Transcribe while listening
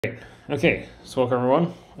Great. Okay, so welcome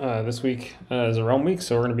everyone. This week is a Realm week,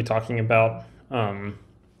 so we're going to be talking about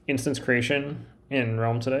instance creation in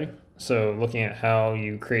Realm today. So looking at how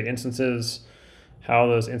you create instances, how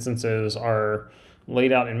those instances are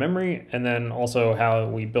laid out in memory, and then also how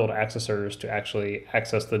we build accessors to actually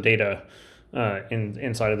access the data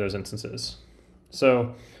inside of those instances.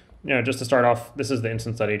 So, just to start off, this is the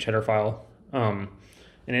instance.h header file. An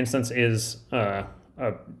instance is a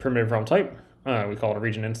primitive Realm type. We call it a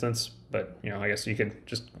region instance, but I guess you could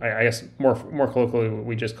just, I guess more colloquially,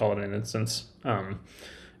 we just call it an instance. And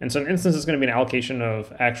so an instance is going to be an allocation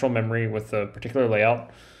of actual memory with a particular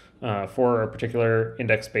layout for a particular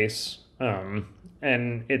index space.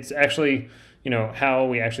 And it's actually, how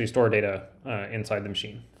we actually store data inside the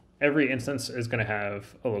machine. Every instance is going to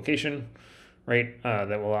have a location, right,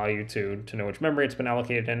 that will allow you to know which memory it's been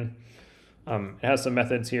allocated in. It has some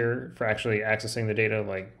methods here for actually accessing the data,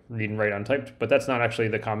 like read and write untyped, but that's not actually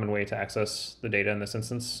the common way to access the data in this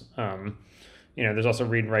instance. There's also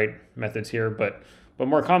read and write methods here, but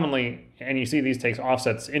more commonly, and you see these takes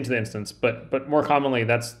offsets into the instance, but more commonly,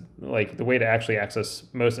 that's like the way to actually access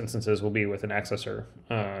most instances will be with an accessor,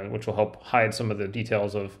 which will help hide some of the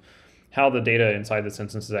details of how the data inside this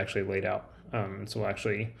instance is actually laid out. So we'll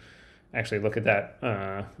actually look at that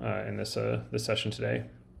in this session today.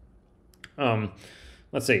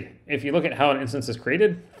 Let's see, if you look at how an instance is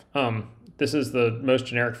created, this is the most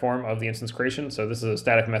generic form of the instance creation. So this is a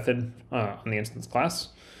static method on the instance class,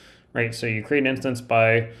 right? So you create an instance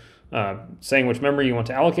by saying which memory you want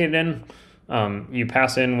to allocate it in. You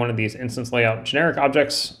pass in one of these instance layout generic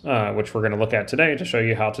objects, which we're going to look at today to show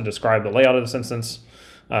you how to describe the layout of this instance.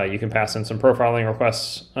 You can pass in some profiling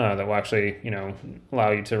requests that will actually,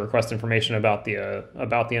 allow you to request information about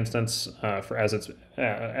the instance for as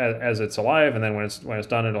it's alive, and then when it's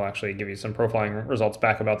done, it'll actually give you some profiling results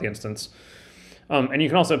back about the instance. And you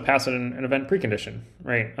can also pass in an event precondition,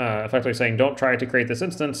 right? Effectively saying, don't try to create this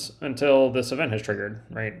instance until this event has triggered,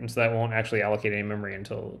 right? And so that won't actually allocate any memory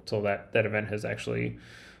until that event has actually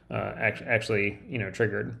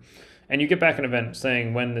triggered. And you get back an event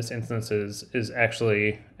saying when this instance is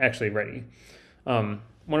actually ready. One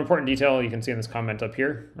important detail you can see in this comment up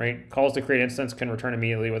here, right? Calls to create instance can return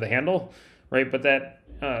immediately with a handle, right? But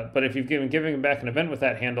if you've given back an event with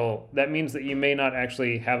that handle, that means that you may not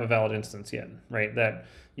actually have a valid instance yet, right? That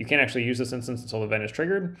you can't actually use this instance until the event is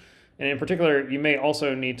triggered. And in particular, you may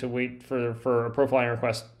also need to wait for a profiling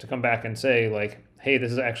request to come back and say like, hey,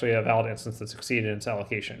 this is actually a valid instance that succeeded in its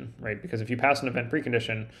allocation, right? Because if you pass an event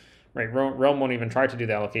precondition, right, Realm won't even try to do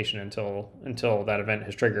the allocation until that event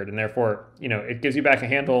has triggered, and therefore, it gives you back a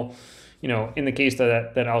handle, in the case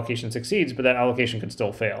that allocation succeeds, but that allocation could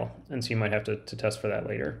still fail, and so you might have to test for that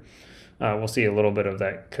later. We'll see a little bit of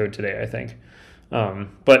that code today, I think.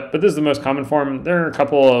 But this is the most common form. There are a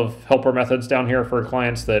couple of helper methods down here for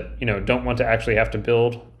clients that don't want to actually have to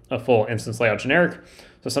build a full instance layout generic.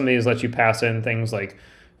 So some of these let you pass in things like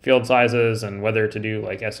field sizes and whether to do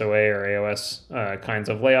like SOA or AOS kinds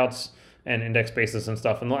of layouts and index spaces and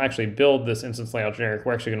stuff. And they'll actually build this instance layout generic.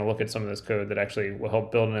 We're actually going to look at some of this code that actually will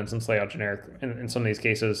help build an instance layout generic in some of these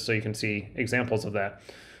cases, so you can see examples of that.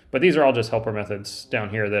 But these are all just helper methods down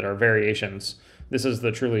here that are variations. This is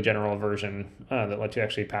the truly general version that lets you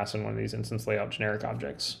actually pass in one of these instance layout generic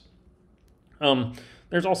objects.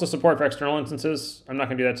 There's also support for external instances. I'm not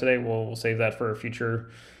going to do that today. We'll save that for a future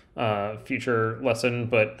lesson,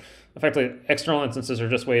 but effectively external instances are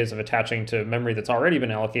just ways of attaching to memory that's already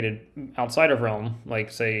been allocated outside of Realm,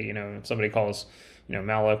 like say, if somebody calls,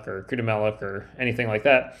 malloc or CUDA malloc or anything like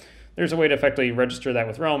that. There's a way to effectively register that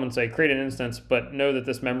with Realm and say, create an instance, but know that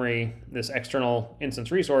this memory, this external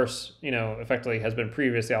instance resource, effectively has been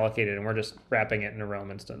previously allocated, and we're just wrapping it in a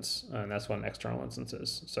Realm instance. And that's what an external instance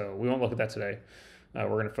is. So we won't look at that today. We're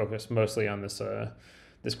going to focus mostly on this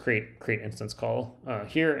create instance call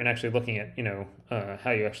here, and actually looking at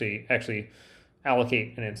how you actually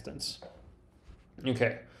allocate an instance.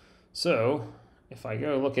 Okay, so if I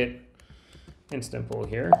go look at instimple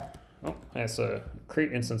here, that's a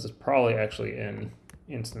create instance is probably actually in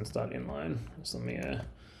instance.inline. So let me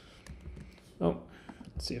let's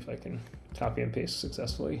see if I can copy and paste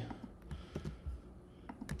successfully.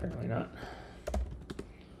 Apparently not.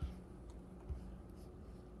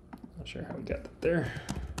 Not sure how we got that there.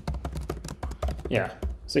 Yeah.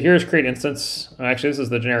 So here's create instance. Actually, this is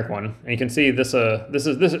the generic one, and you can see this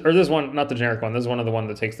this one, not the generic one. This is one of the ones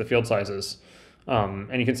that takes the field sizes,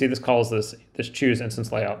 and you can see this calls this choose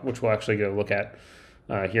instance layout, which we'll actually go look at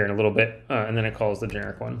here in a little bit, and then it calls the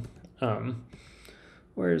generic one.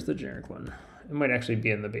 Where is the generic one? It might actually be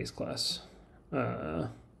in the base class.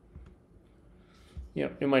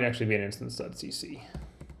 Yep, it might actually be an instance.cc.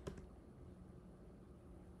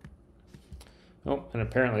 Oh, and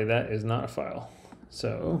apparently that is not a file.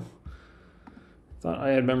 So I thought I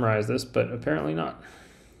had memorized this, but apparently not.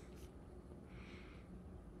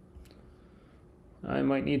 I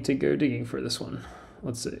might need to go digging for this one.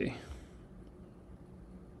 Let's see.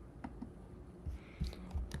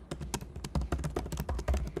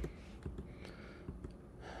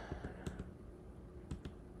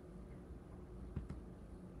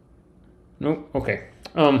 Nope, okay.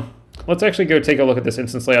 Let's actually go take a look at this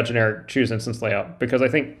instance layout generic, choose instance layout, because I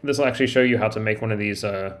think this will actually show you how to make one of these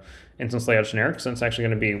instance layout generics, and it's actually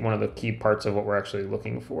going to be one of the key parts of what we're actually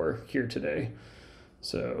looking for here today.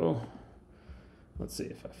 So let's see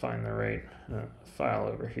if I find the right file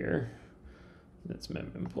over here. That's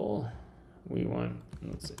memimple. We want,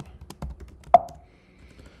 let's see.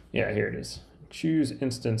 Yeah, here it is. Choose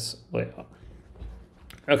instance layout.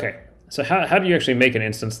 Okay, so how do you actually make an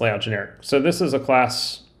instance layout generic? So this is a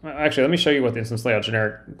class. Actually, let me show you what the instance layout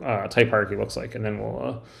generic type hierarchy looks like, and then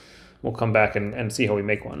we'll come back and see how we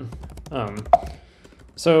make one.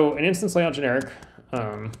 So an instance layout generic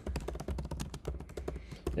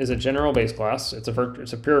is a general base class. It's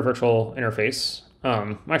a pure virtual interface.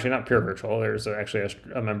 Actually, not pure virtual. There's actually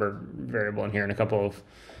a member variable in here and a couple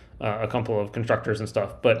of constructors and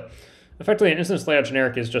stuff. But effectively, an instance layout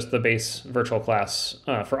generic is just the base virtual class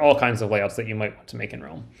for all kinds of layouts that you might want to make in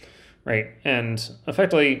Realm. Right, and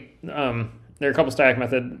effectively, there are a couple static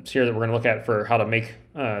methods here that we're going to look at for how to make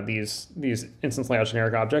these instance layout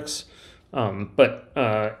generic objects. But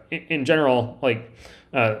in general, like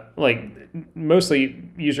mostly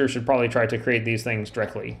users should probably try to create these things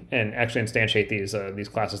directly and actually instantiate these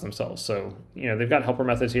classes themselves. So they've got helper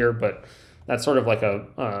methods here, but that's sort of like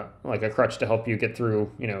a crutch to help you get through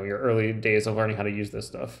your early days of learning how to use this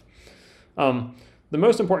stuff. The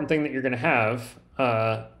most important thing that you're going to have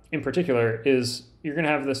in particular is you're going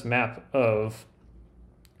to have this map of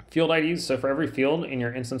field IDs. So for every field in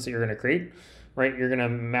your instance that you're going to create, right, you're going to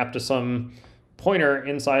map to some pointer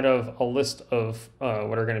inside of a list of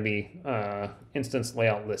what are going to be instance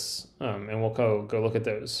layout lists, and we'll go look at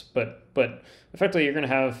those. But effectively, you're going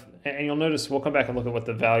to have, and you'll notice we'll come back and look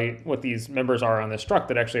at what these members are on this struct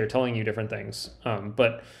that actually are telling you different things.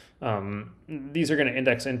 But these are going to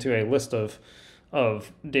index into a list of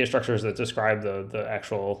data structures that describe the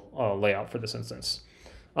actual layout for this instance.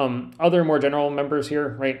 Other more general members here,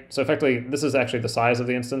 right? So effectively, this is actually the size of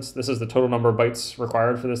the instance. This is the total number of bytes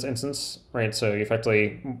required for this instance, right? So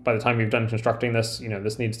effectively, by the time you've done constructing this,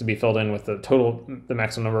 this needs to be filled in with the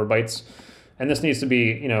maximum number of bytes. And this needs to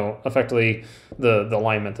be, effectively the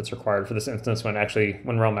alignment that's required for this instance when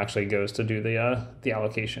Realm actually goes to do the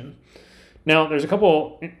allocation. Now, there's a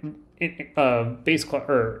couple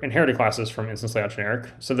inherited classes from instance layout generic.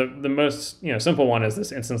 So the most simple one is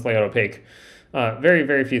this instance layout opaque. Very,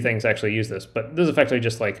 very few things actually use this, but this is effectively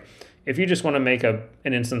just like if you just want to make an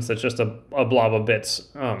instance that's just a blob of bits,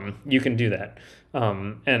 you can do that.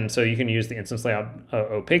 And so you can use the instance layout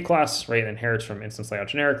opaque class, right? It inherits from instance layout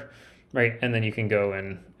generic, right? And then you can go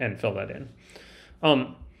and fill that in.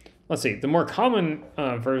 Let's see, the more common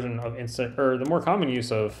version of the more common use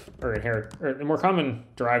of, the more common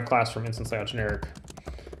derived class from instance layout generic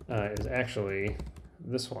is actually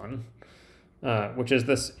this one, which is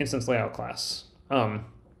this instance layout class. And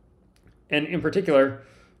in particular,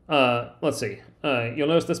 let's see, you'll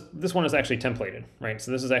notice this one is actually templated, right?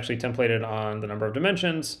 So this is actually templated on the number of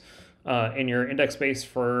dimensions in your index space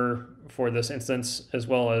for this instance, as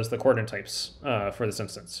well as the coordinate types for this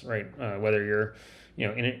instance, right? Whether you're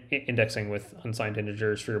indexing with unsigned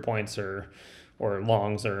integers for your points or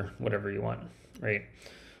longs or whatever you want, right?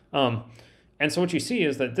 And so what you see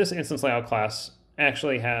is that this instance layout class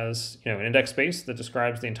actually has an index space that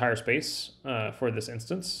describes the entire space for this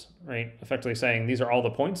instance, right? Effectively saying these are all the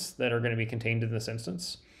points that are going to be contained in this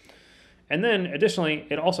instance. And then additionally,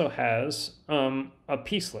 it also has a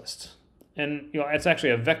piece list, and it's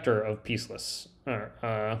actually a vector of piece lists.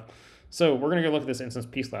 So we're going to go look at this instance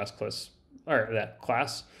piece class.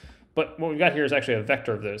 But what we've got here is actually a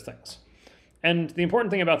vector of those things. And the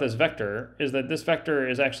important thing about this vector is that this vector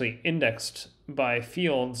is actually indexed by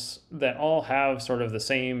fields that all have sort of the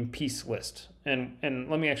same piece list. And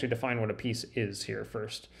let me actually define what a piece is here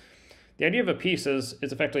first. The idea of a piece is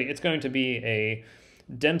effectively it's going to be a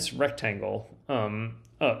dense rectangle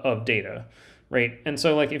of data, right? And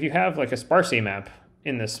so like if you have like a sparsity map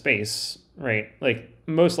in this space, right, like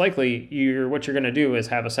most likely what you're going to do is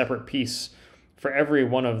have a separate piece for every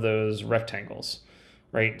one of those rectangles,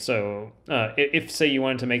 right? So if say you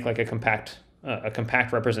wanted to make like a compact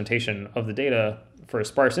representation of the data for a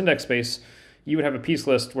sparse index space, you would have a piece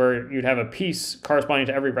list where you'd have a piece corresponding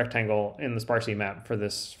to every rectangle in the sparsity map for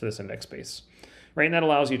this index space, right? And that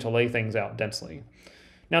allows you to lay things out densely.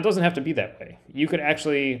 Now, it doesn't have to be that way. You could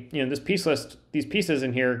actually, this piece list, these pieces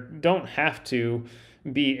in here don't have to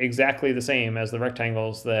be exactly the same as the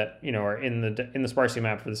rectangles that, are in the sparsity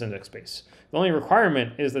map for this index space. The only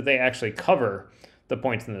requirement is that they actually cover the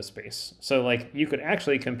points in this space. So like you could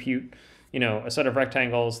actually compute, a set of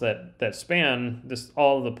rectangles that span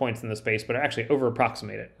all of the points in the space, but actually over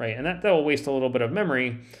approximate it, right? And that will waste a little bit of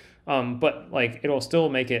memory, but like it'll still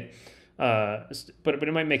make it, but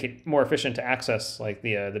it might make it more efficient to access like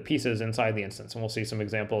the pieces inside the instance. And we'll see some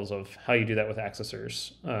examples of how you do that with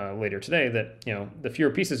accessors later today, that, the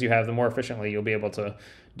fewer pieces you have, the more efficiently you'll be able to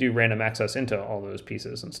do random access into all those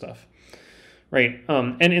pieces and stuff. Right,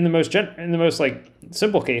 and in the most like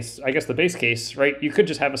simple case, I guess the base case, right, you could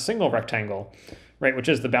just have a single rectangle, right, which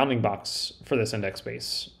is the bounding box for this index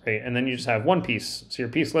space, right, and then you just have one piece. So your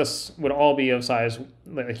piece lists would all be of size,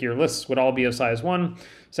 like your lists would all be of size 1,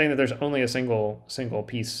 saying that there's only a single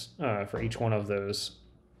piece for each one of those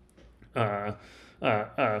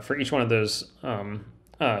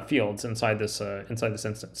fields inside this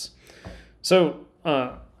instance. So.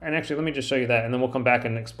 And actually, let me just show you that, and then we'll come back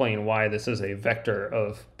and explain why this is a vector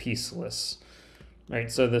of piece lists.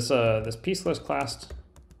 Right, so this piece list class,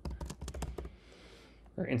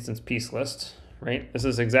 or instance piece list, right? This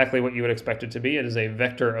is exactly what you would expect it to be. It is a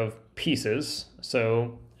vector of pieces.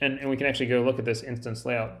 So, and we can actually go look at this instance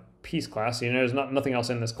layout piece class. There's nothing else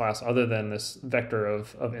in this class other than this vector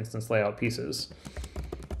of instance layout pieces.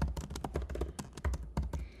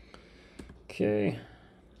 Okay.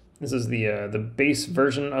 This is the base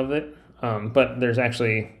version of it, but there's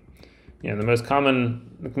actually, the most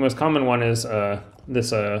common one is this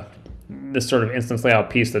sort of instance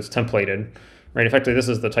layout piece that's templated, right? Effectively, this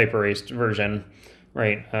is the type erased version,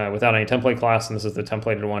 right? Without any template class, and this is the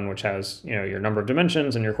templated one, which has your number of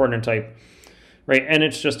dimensions and your coordinate type, right? And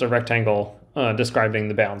it's just a rectangle describing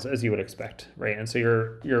the bounds as you would expect, right? And so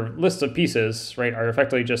your list of pieces, right, are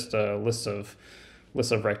effectively just lists of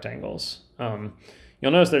rectangles.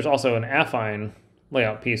 You'll notice there's also an affine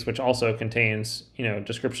layout piece, which also contains,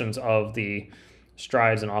 descriptions of the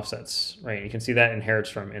strides and offsets, right? You can see that inherits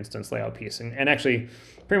from instance layout piece. And actually,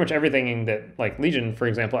 pretty much everything that, like Legion, for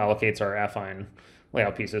example, allocates are affine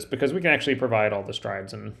layout pieces, because we can actually provide all the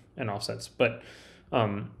strides and offsets. But,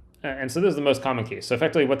 and so this is the most common case. So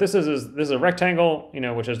effectively what this is this is a rectangle,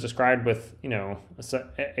 which is described with,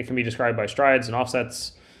 it can be described by strides and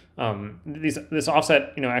offsets. This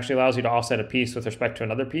offset, actually allows you to offset a piece with respect to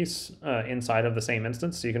another piece inside of the same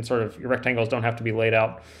instance. So you can your rectangles don't have to be laid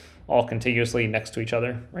out all contiguously next to each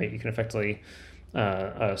other, right? You can effectively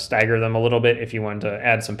stagger them a little bit if you want to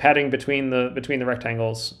add some padding between the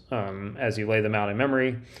rectangles as you lay them out in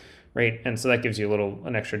memory, right? And so that gives you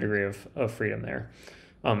an extra degree of freedom there.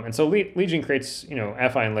 And so Legion creates,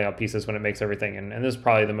 affine layout pieces when it makes everything, and this is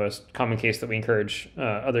probably the most common case that we encourage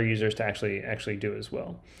other users to actually do as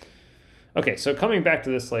well. Okay, so coming back to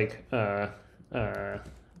this, like, let's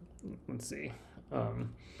see.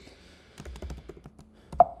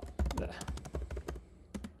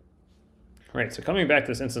 Right, so coming back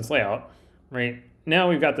to this instance layout, right? Now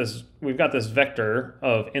we've got this vector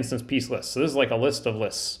of instance piece lists. So this is like a list of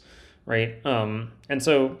lists, right? And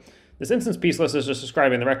so this instance piece list is just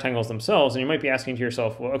describing the rectangles themselves, and you might be asking to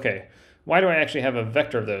yourself, well, okay, why do I actually have a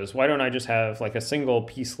vector of those? Why don't I just have like a single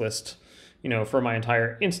piece list, for my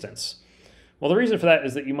entire instance? Well, the reason for that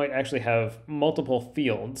is that you might actually have multiple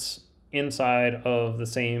fields inside of the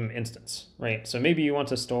same instance, right? So maybe you want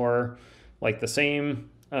to store like the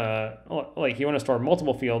same, like you want to store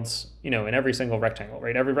multiple fields, in every single rectangle,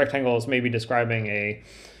 right? Every rectangle is maybe describing an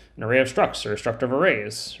array of structs or structive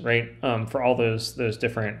arrays, right? For all those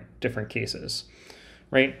different cases,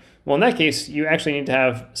 right? Well, in that case, you actually need to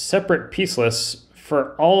have separate piece lists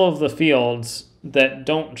for all of the fields that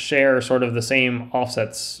don't share sort of the same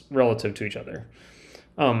offsets relative to each other.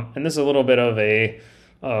 And this is a little bit of a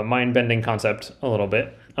mind-bending concept, a little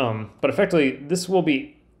bit. But effectively, this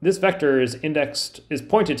vector is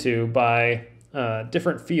pointed to by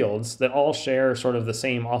different fields that all share sort of the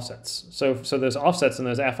same offsets. So those offsets in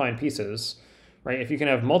those affine pieces, right? If you can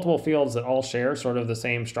have multiple fields that all share sort of the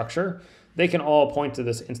same structure, they can all point to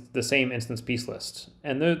the same instance piece list.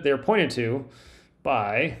 And they're pointed to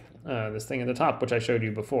by this thing at the top, which I showed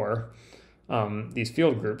you before, these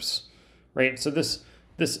field groups, right? So this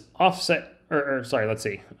offset, or sorry, let's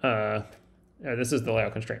see. This is the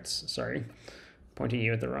layout constraints, sorry. Pointing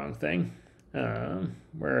you at the wrong thing.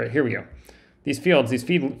 Here we go. These fields, these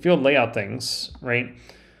field layout things, right?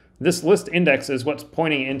 This list index is what's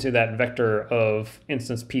pointing into that vector of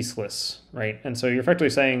instance piece lists, right? And so you're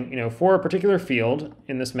effectively saying, for a particular field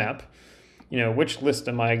in this map, which list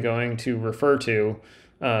am I going to refer to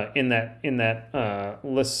in that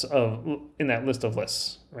list of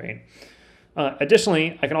lists, right?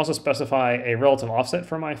 Additionally, I can also specify a relative offset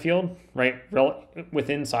for my field, right,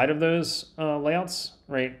 within inside of those layouts,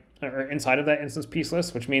 right, or inside of that instance piece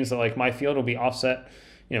list, which means that like my field will be offset,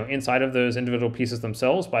 inside of those individual pieces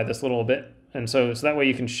themselves by this little bit. And so that way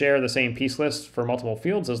you can share the same piece list for multiple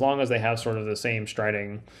fields as long as they have sort of the same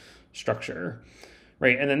striding structure,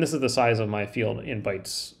 right? And then this is the size of my field in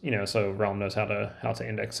bytes, so Realm knows how to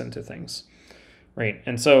index into things, right?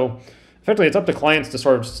 And so effectively, it's up to clients to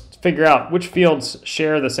sort of figure out which fields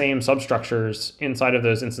share the same substructures inside of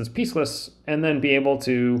those instance piece lists, and then be able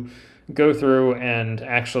to go through and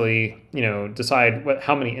actually, decide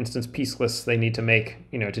how many instance piece lists they need to make,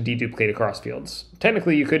 to deduplicate across fields.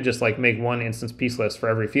 Technically, you could just like make one instance piece list for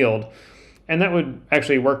every field, and that would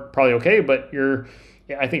actually work probably okay. But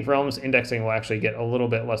I think Realm's indexing will actually get a little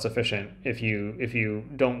bit less efficient if you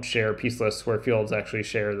don't share piece lists where fields actually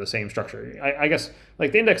share the same structure. I guess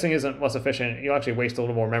like the indexing isn't less efficient. You'll actually waste a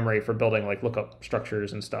little more memory for building like lookup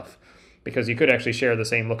structures and stuff, because you could actually share the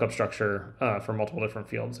same lookup structure for multiple different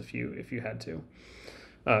fields if you had to,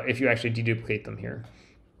 if you actually deduplicate them here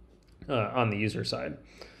on the user side.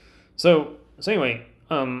 So anyway,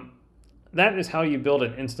 that is how you build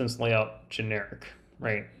an instance layout generic,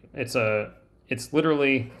 right? It's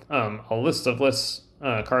literally a list of lists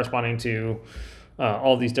corresponding to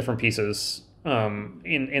all these different pieces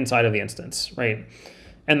inside of the instance, right?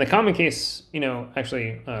 And the common case,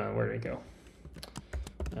 actually, where did it go?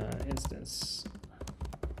 Instance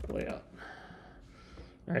layout.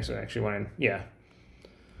 Actually went in, yeah.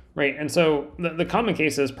 Right, and so the common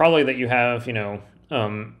case is probably that you have,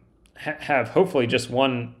 have hopefully just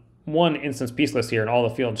one instance piece list here and all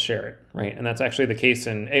the fields share it, right? And that's actually the case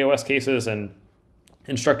in AOS cases and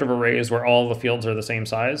instructive arrays where all the fields are the same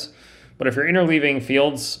size. But if you're interleaving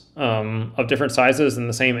fields of different sizes in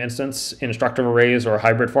the same instance in instructive arrays or a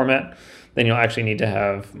hybrid format, then you'll actually need to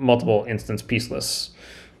have multiple instance piece lists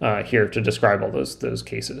here to describe all those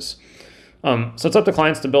cases. So it's up to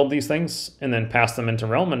clients to build these things and then pass them into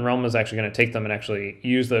Realm, and Realm is actually going to take them and actually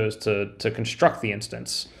use those to construct the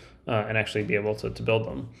instance and actually be able to build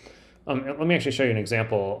them. Let me actually show you an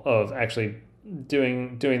example of actually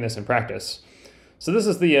doing this in practice. So this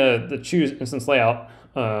is the choose instance layout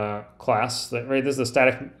class. Right, this is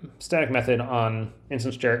a static method on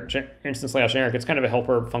instance layout generic. It's kind of a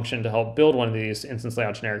helper function to help build one of these instance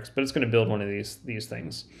layout generics, but it's going to build one of these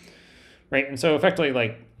things, right? And so effectively,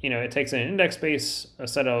 like it takes an index space, a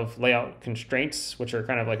set of layout constraints, which are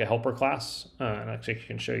kind of like a helper class, and actually I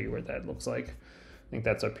can show you what that looks like. I think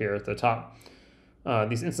that's up here at the top.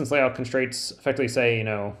 These instance layout constraints effectively say,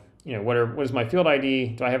 what is my field ID?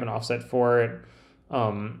 Do I have an offset for it?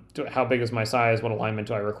 How big is my size? What alignment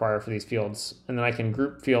do I require for these fields? And then I can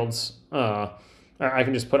group fields, or I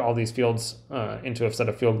can just put all these fields into a set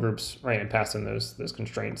of field groups, right, and pass in those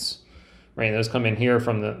constraints, right? And those come in here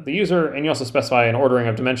from the user, and you also specify an ordering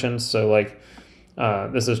of dimensions. So like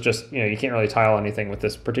this is just, you can't really tile anything with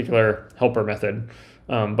this particular helper method,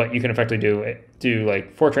 but you can effectively do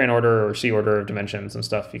like Fortran order or C order of dimensions and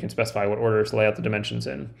stuff. You can specify what order to lay out the dimensions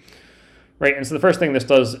in. Right, and so the first thing this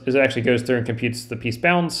does is it actually goes through and computes the piece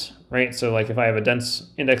bounds, right? So like if I have a dense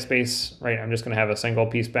index space, right, I'm just going to have a single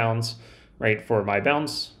piece bounds, right, for my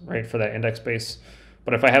bounds, right, for that index space.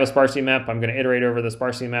 But if I have a sparsity map, I'm going to iterate over the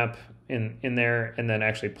sparsity map in there and then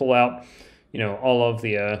actually pull out, all of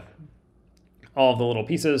the little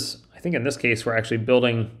pieces. I think in this case we're actually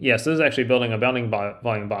building, yes, this is actually building a bounding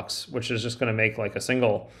volume box, which is just going to make like a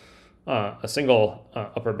single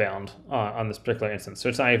upper bound on this particular instance. So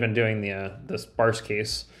it's not even doing the sparse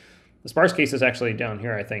case. The sparse case is actually down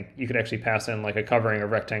here. I think you could actually pass in like a covering of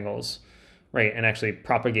rectangles, right, and actually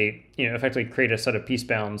propagate, effectively create a set of piece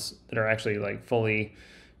bounds that are actually like fully,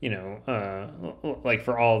 like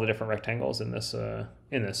for all the different rectangles in this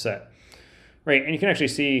set, right? And you can actually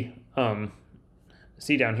see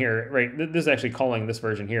down here, right? This is actually calling this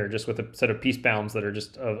version here just with a set of piece bounds that are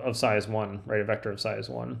just of size 1, right? A vector of size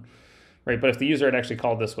 1. Right, but if the user had actually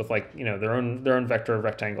called this with like their own vector of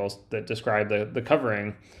rectangles that describe the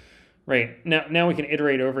covering, right? Now we can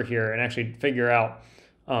iterate over here and actually figure out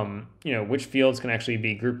which fields can actually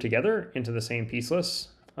be grouped together into the same piece list.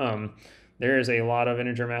 There is a lot of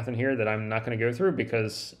integer math in here that I'm not going to go through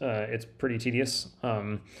because it's pretty tedious.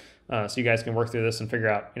 So you guys can work through this and figure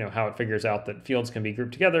out how it figures out that fields can be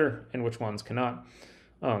grouped together and which ones cannot.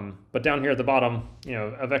 But down here at the bottom,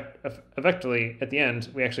 effectively at the end,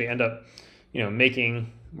 we actually end up,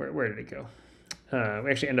 making, where did it go?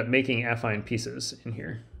 We actually end up making affine pieces in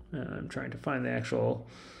here. I'm trying to find the actual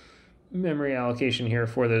memory allocation here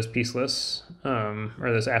for those piece lists, or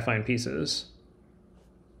those affine pieces.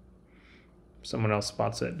 If someone else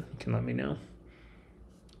spots it, can let me know.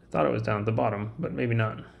 I thought it was down at the bottom, but maybe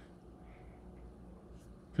not.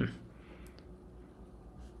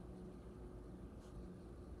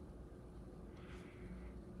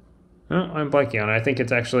 Oh, I'm blanking on it. I think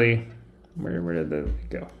it's actually, where did it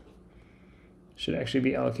go? Should actually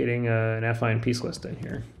be allocating an affine piece list in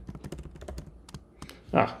here.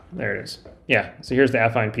 Ah, there it is. Yeah, so here's the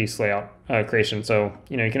affine piece layout creation. So,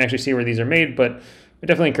 you can actually see where these are made, but I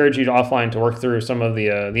definitely encourage you to offline to work through some of the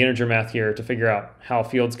integer math here to figure out how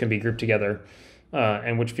fields can be grouped together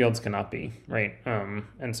and which fields cannot be, right?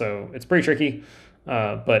 And so it's pretty tricky,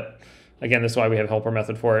 but again, this is why we have helper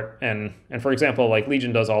method for it. And for example, like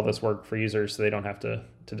Legion does all this work for users, so they don't have to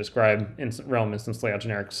describe realm instance layout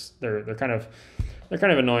generics. They're kind of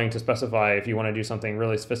annoying to specify if you want to do something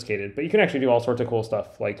really sophisticated, but you can actually do all sorts of cool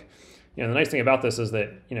stuff. Like, the nice thing about this is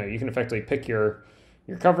that you can effectively pick your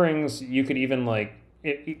coverings. You could even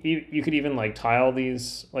tile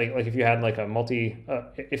these, like if you had like a multi,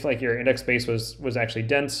 if like your index space was actually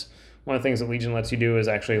dense. One of the things that Legion lets you do is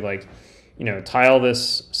actually tile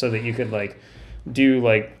this so that you could do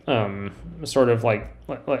sort of like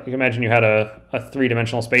imagine you had a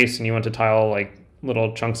 3-dimensional space and you want to tile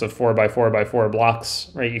little chunks of 4x4x4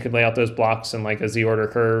 blocks, right? You could lay out those blocks in a z-order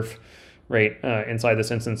curve, right? Inside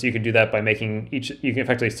this instance, you could do that by making you can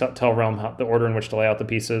effectively tell Realm the order in which to lay out the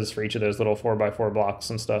pieces for each of those little 4x4 blocks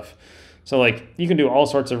and stuff. So you can do all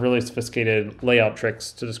sorts of really sophisticated layout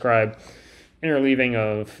tricks to describe interleaving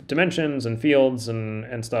of dimensions and fields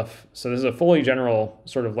and stuff. So this is a fully general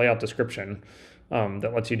sort of layout description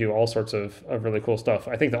that lets you do all sorts of really cool stuff.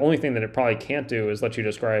 I think the only thing that it probably can't do is let you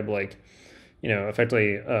describe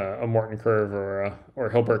effectively a Morton curve or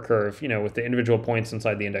Hilbert curve, with the individual points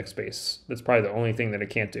inside the index space. That's probably the only thing that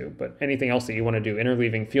it can't do. But anything else that you want to do,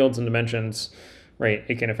 interleaving fields and dimensions, right,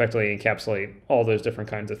 it can effectively encapsulate all those different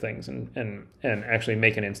kinds of things and actually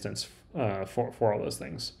make an instance for all those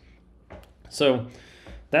things. So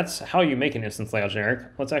that's how you make an instance layout generic.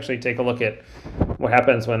 Let's actually take a look at what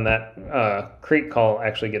happens when that create call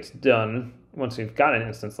actually gets done once we've got an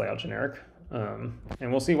instance layout generic. And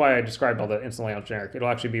we'll see why I described all the instance layout generic. It'll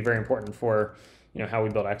actually be very important for how we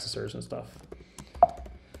build accessors and stuff.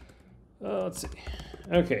 Let's see.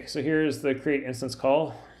 Okay, so here's the create instance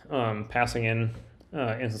call, passing in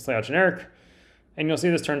instance layout generic. And you'll see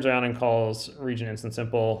this turns around and calls region instance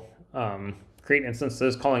simple. Create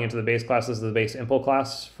instances, calling into the base classes the base impl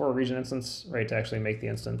class for a region instance, right, to actually make the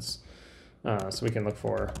instance. So we can look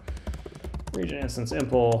for region instance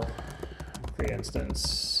impl, create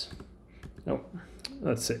instance. Oh,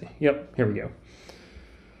 let's see. Yep, here we go.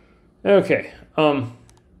 Okay.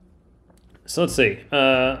 So let's see.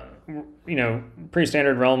 Pretty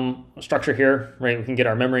standard Realm structure here, right? We can get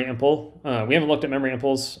our memory impl. We haven't looked at memory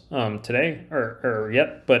impls today or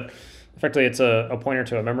yet, but effectively it's a pointer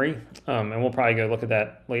to a memory, and we'll probably go look at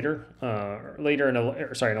that later. In a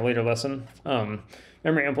later lesson.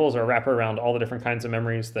 Memory impls are a wrapper around all the different kinds of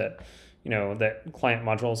memories that that client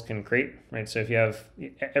modules can create, right? So if you have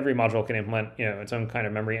every module can implement its own kind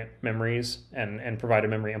of memories and provide a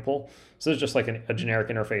memory impl. So it's just like a generic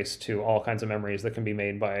interface to all kinds of memories that can be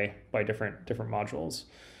made by different modules,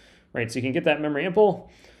 right? So you can get that memory impl.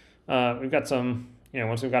 We've got some.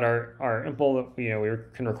 Once we've got our impl, we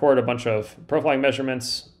can record a bunch of profiling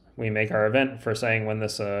measurements. We make our event for saying when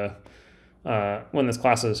this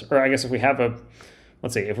class is, or I guess if we have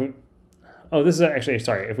let's see, if we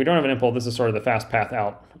don't have an impl, this is sort of the fast path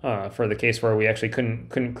out for the case where we actually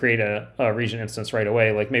couldn't create a region instance right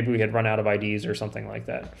away. Like maybe we had run out of IDs or something like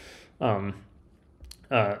that. So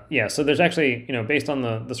there's actually, based on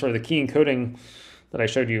the sort of the key encoding that I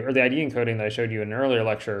showed you, or the ID encoding that I showed you in an earlier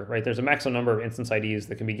lecture, right? There's a maximum number of instance IDs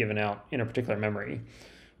that can be given out in a particular memory,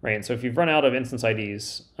 right? And so if you've run out of instance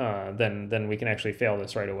IDs, then we can actually fail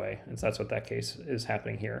this right away. And so that's what that case is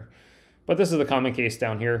happening here. But this is the common case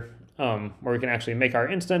down here, where we can actually make our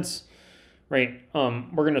instance, right?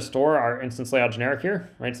 We're going to store our instance layout generic here,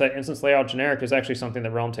 right? So that instance layout generic is actually something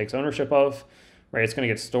that Realm takes ownership of, right? It's going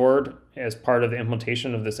to get stored as part of the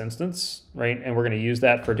implementation of this instance, right? And we're going to use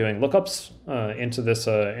that for doing lookups into this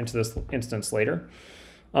instance later.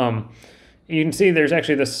 You can see there's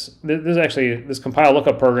actually this compile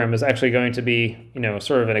lookup program is actually going to be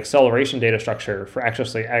sort of an acceleration data structure for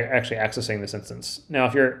actually accessing this instance. Now,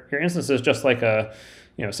 if your instance is just like a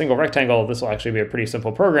single rectangle, this will actually be a pretty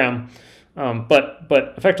simple program. But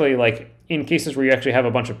effectively, like in cases where you actually have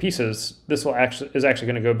a bunch of pieces, this is actually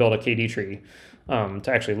going to go build a KD tree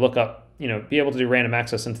to actually look up, be able to do random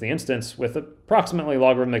access into the instance with approximately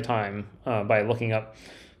logarithmic time by looking up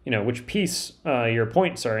which piece your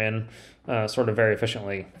points are in sort of very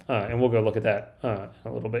efficiently. And we'll go look at that in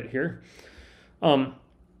a little bit here.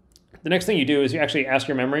 The next thing you do is you actually ask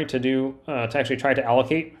your memory to actually try to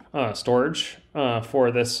allocate storage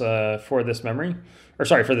for this memory, or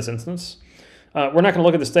sorry, for this instance. We're not going to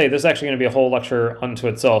look at this today. This is actually going to be a whole lecture unto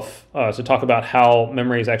itself to talk about how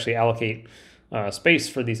memories actually allocate space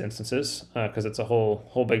for these instances, because it's a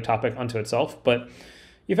whole big topic unto itself. But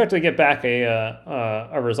you effectively get back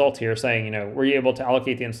a result here saying, were you able to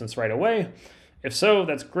allocate the instance right away? If so,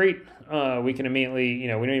 that's great. We can immediately, we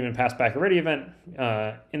don't even pass back a ready event.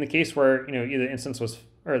 In the case where, either the instance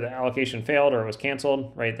or the allocation failed or it was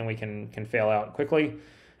canceled, right, then we can fail out quickly.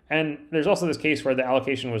 And there's also this case where the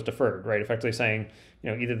allocation was deferred, right, effectively saying,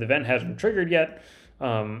 either the event hasn't triggered yet,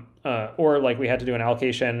 or like we had to do an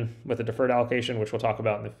allocation with a deferred allocation, which we'll talk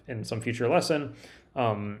about in some future lesson.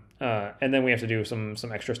 And then we have to do some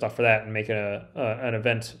extra stuff for that and make an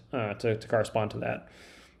event to correspond to that.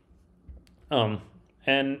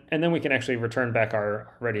 And then we can actually return back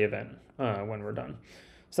our ready event when we're done.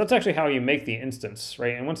 So that's actually how you make the instance,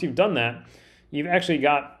 right? And once you've done that, you've actually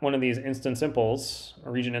got one of these instance simples, a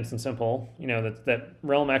region instance simple, that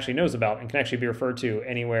Realm actually knows about and can actually be referred to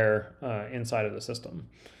anywhere inside of the system,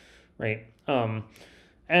 right?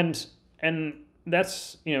 And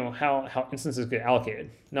that's how instances get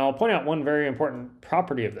allocated. Now I'll point out one very important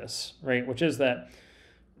property of this, right? Which is that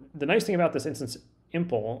the nice thing about this instance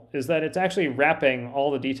impl is that it's actually wrapping all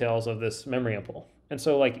the details of this memory impl. And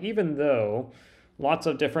so like even though lots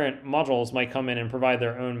of different modules might come in and provide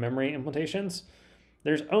their own memory implementations,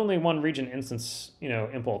 there's only one region instance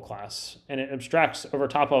impl class, and it abstracts over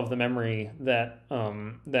top of the memory that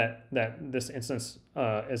this instance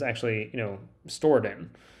is actually stored in,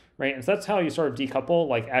 right? And so that's how you sort of decouple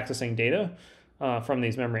like accessing data from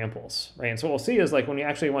these memory impls, right? And so what we'll see is like when you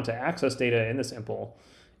actually want to access data in this impl,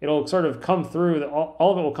 it'll sort of come through,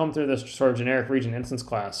 all of it will come through this sort of generic region instance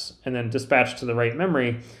class and then dispatch to the right memory.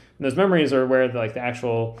 And those memories are where the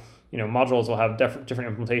actual modules will have different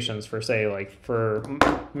implementations for, say, like for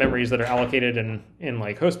memories that are allocated in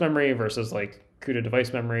like host memory versus like CUDA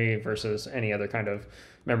device memory versus any other kind of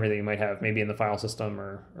memory that you might have, maybe in the file system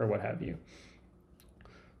or what have you.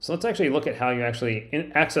 So let's actually look at how you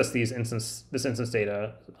actually access this instance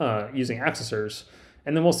data using accessors.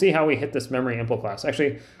 And then we'll see how we hit this memory impl class.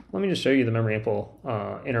 Actually, let me just show you the memory impl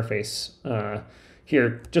interface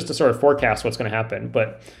here, just to sort of forecast what's going to happen.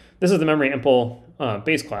 But this is the memory impl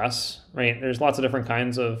base class, right? There's lots of different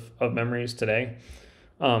kinds of memories today.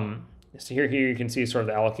 So here you can see sort of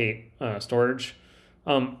the allocate storage.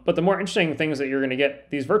 But the more interesting things that you're going to get,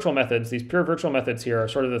 these virtual methods, these pure virtual methods here, are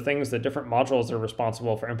sort of the things that different modules are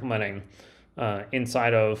responsible for implementing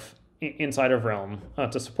inside of Realm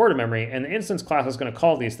to support a memory, and the instance class is going to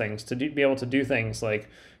call these things to be able to do things like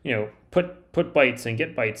put bytes and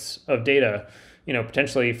get bytes of data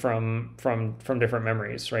potentially from different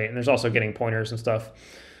memories, right? And there's also getting pointers and stuff.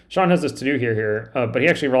 Sean has this to do here, but he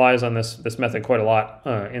actually relies on this method quite a lot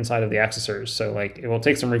inside of the accessors. So like it will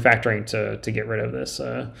take some refactoring to get rid of this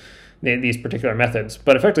these particular methods.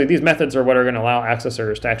 But effectively, these methods are what are going to allow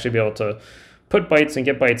accessors to actually be able to put bytes and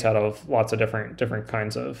get bytes out of lots of different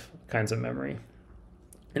kinds of memory.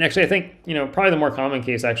 And actually, I think probably the more common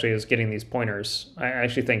case actually is getting these pointers. I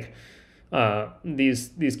actually think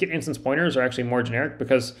these get instance pointers are actually more generic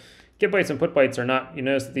because get bytes and put bytes are not. You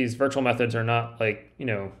notice that these virtual methods are not like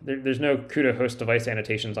there's no CUDA host device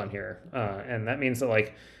annotations on here, and that means that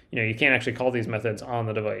like you can't actually call these methods on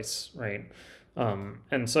the device, right?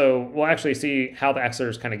 And so we'll actually see how the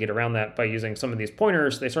accessors kind of get around that by using some of these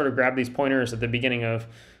pointers. They sort of grab these pointers at the beginning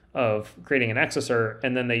of creating an accessor,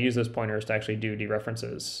 and then they use those pointers to actually do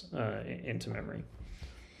dereferences into memory.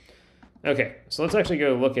 Okay, so let's actually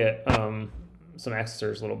go look at some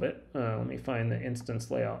accessors a little bit. Let me find the instance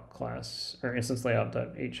layout class, or instance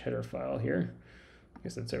layout.h header file here. I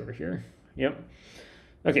guess it's over here. Yep.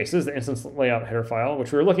 Okay, so this is the instance layout header file,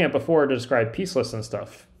 which we were looking at before to describe piece lists and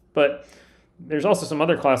stuff. But there's also some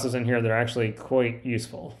other classes in here that are actually quite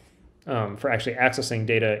useful for actually accessing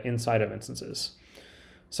data inside of instances.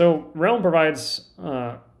 So Realm provides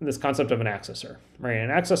this concept of an accessor, right?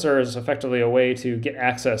 An accessor is effectively a way to get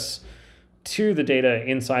access to the data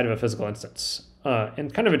inside of a physical instance in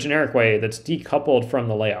kind of a generic way that's decoupled from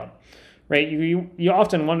the layout, right? You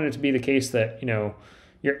often want it to be the case that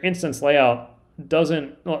your instance layout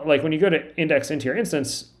doesn't, like when you go to index into your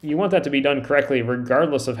instance, you want that to be done correctly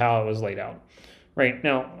regardless of how it was laid out. Right.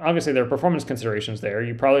 Now, obviously, there are performance considerations there.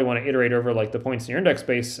 You probably want to iterate over like the points in your index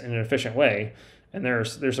space in an efficient way, and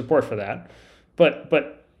there's support for that.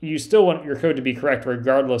 But you still want your code to be correct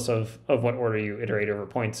regardless of what order you iterate over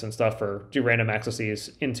points and stuff, or do random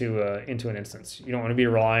accesses into an instance. You don't want to be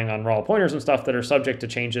relying on raw pointers and stuff that are subject to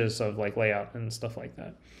changes of like layout and stuff like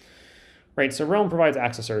that. Right, so Realm provides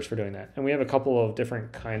accessors for doing that, and we have a couple of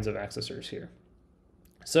different kinds of accessors here.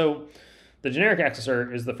 So the generic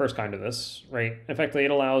accessor is the first kind of this, right? Effectively,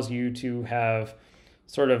 it allows you to have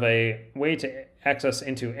sort of a way to access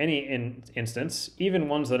into any instance, even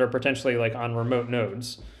ones that are potentially like on remote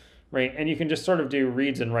nodes, right? And you can just sort of do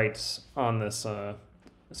reads and writes on this. So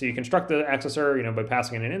you construct the accessor, by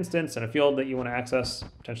passing in an instance and a field that you want to access,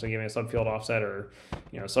 potentially giving a subfield offset or,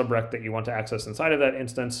 subrec that you want to access inside of that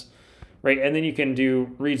instance, right? And then you can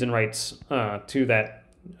do reads and writes to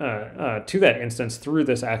that instance through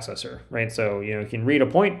this accessor, right? So, you can read a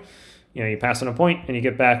point, you pass in a point and you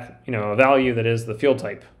get back, a value that is the field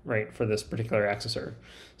type, right, for this particular accessor.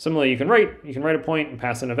 Similarly, you can write a point and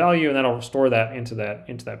pass in a value, and that'll store that into that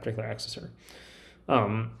particular accessor.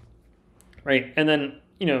 Right, and then,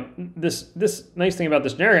 this nice thing about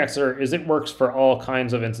this generic accessor is it works for all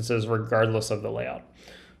kinds of instances regardless of the layout.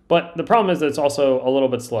 But the problem is that it's also a little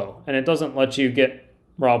bit slow, and it doesn't let you get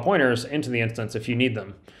raw pointers into the instance if you need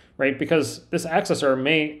them, right? Because this accessor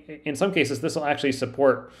may, in some cases, this will actually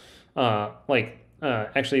support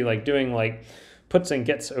actually doing like puts and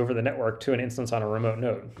gets over the network to an instance on a remote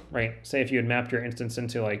node, right? Say if you had mapped your instance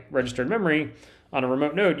into like registered memory on a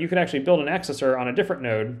remote node, you could actually build an accessor on a different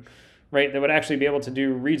node, right, that would actually be able to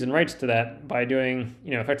do reads and writes to that by doing,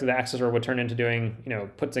 effectively the accessor would turn into doing,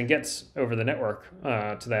 puts and gets over the network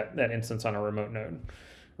to that instance on a remote node,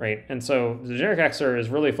 right? And so the generic accessor is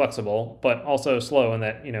really flexible, but also slow in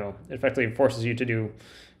that, it effectively forces you to do,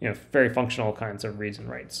 very functional kinds of reads and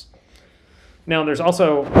writes. Now there's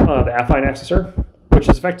also the affine accessor, which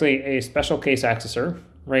is effectively a special case accessor,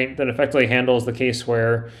 right, that effectively handles the case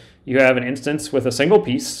where you have an instance with a single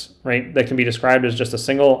piece, right, that can be described as just a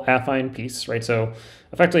single affine piece, right? So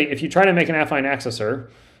effectively, if you try to make an affine accessor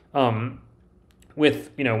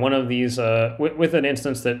with one of these with an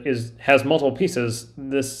instance that has multiple pieces,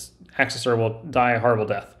 this accessor will die a horrible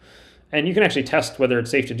death. And you can actually test whether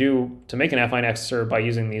it's safe to make an affine accessor by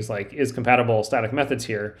using these like is compatible static methods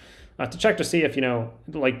here to check to see if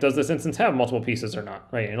does this instance have multiple pieces or not,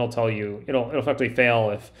 right? And it'll tell you it'll effectively fail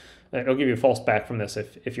if it'll give you a false back from this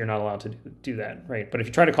if you're not allowed to do that, right? But if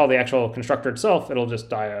you try to call the actual constructor itself, it'll just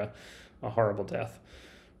die a horrible death,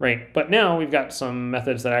 right? But now we've got some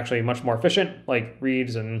methods that are actually much more efficient, like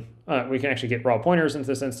reads, and we can actually get raw pointers into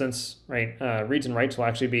this instance, right? Reads and writes will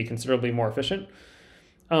actually be considerably more efficient.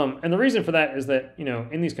 And the reason for that is that,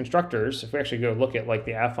 in these constructors, if we actually go look at like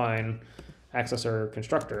the affine accessor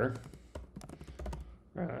constructor,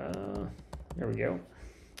 there we go.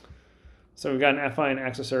 So we've got an affine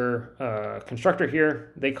accessor constructor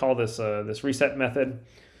here. They call this this reset method.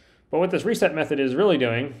 But what this reset method is really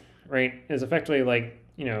doing, right, is effectively like,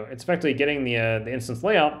 it's effectively getting the instance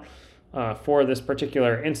layout for this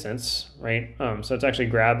particular instance, right? So it's actually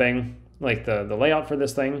grabbing like the layout for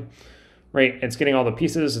this thing, right? It's getting all the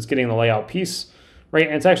pieces, it's getting the layout piece, right?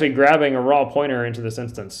 And it's actually grabbing a raw pointer into this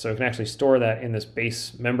instance. So it can actually store that in this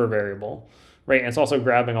base member variable, right? And it's also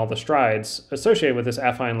grabbing all the strides associated with this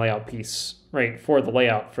affine layout piece, right, for the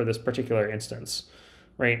layout for this particular instance,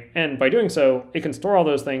 right? And by doing so, it can store all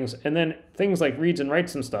those things, and then things like reads and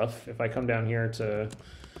writes and stuff, if I come down here to,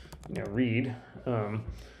 read,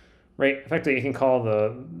 right, effectively it can call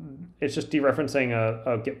it's just dereferencing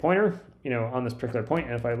a get pointer, on this particular point.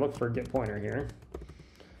 And if I look for get pointer here,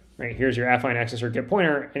 right, here's your affine accessor get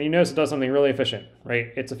pointer, and you notice it does something really efficient,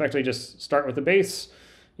 right? It's effectively just start with the base,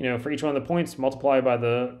 for each one of the points, multiply by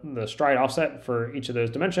the stride offset for each of those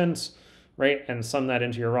dimensions, right, and sum that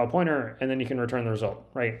into your raw pointer, and then you can return the result,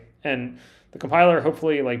 right? And the compiler,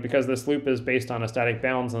 hopefully, like because this loop is based on a static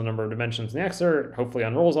bounds on the number of dimensions in the accessor, hopefully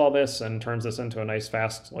unrolls all this and turns this into a nice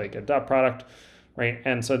fast like a dot product, right?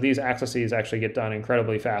 And so these accesses actually get done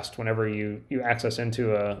incredibly fast whenever you access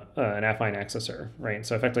into an affine accessor, right?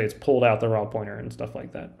 So effectively, it's pulled out the raw pointer and stuff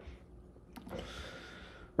like that.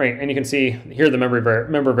 Right, and you can see here the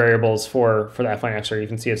member variables for the affine accessor. You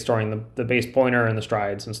can see it's storing the base pointer and the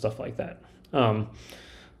strides and stuff like that.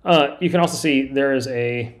 You can also see the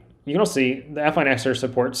affine accessor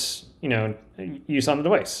supports use on the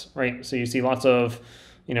device, right? So you see lots of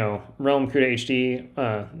Realm CUDA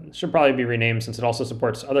HD should probably be renamed since it also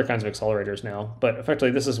supports other kinds of accelerators now. But effectively,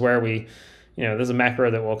 this is where this is a macro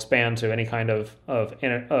that will expand to any kind of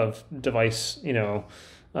device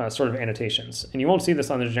sort of annotations. And you won't see this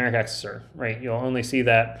on the generic accessor, right? You'll only see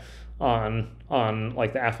that on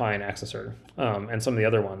like the affine accessor and some of the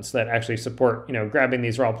other ones that actually support, grabbing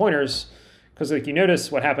these raw pointers. Because like you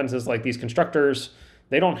notice what happens is like these constructors,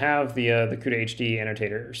 they don't have the CUDA HD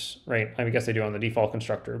annotators, right? I guess they do on the default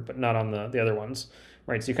constructor, but not on the other ones,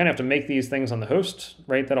 right? So you kind of have to make these things on the host,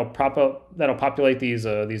 right? That'll populate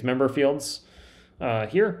these member fields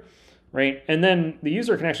here, right? And then the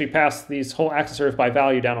user can actually pass these whole accessors by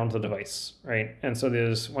value down onto the device, right? And so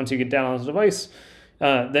once you get down onto the device,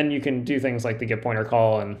 then you can do things like the get pointer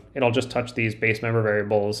call, and it'll just touch these base member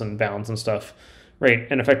variables and bounds and stuff, right?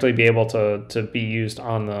 And effectively be able to be used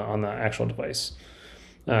on the actual device.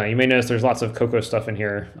 You may notice there's lots of Cocoa stuff in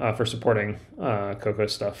here for supporting Cocoa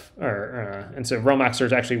stuff, and so Realm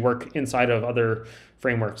accessors actually work inside of other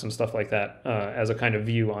frameworks and stuff like that as a kind of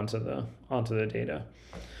view onto the data.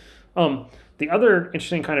 The other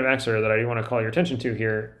interesting kind of accessor that I do want to call your attention to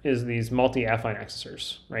here is these multi-affine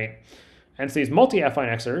accessors, right? And so these multi-affine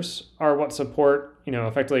accessors are what support,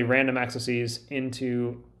 effectively random accesses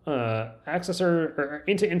into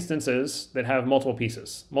into instances that have multiple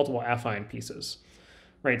pieces, multiple affine pieces,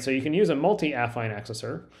 right? So you can use a multi-affine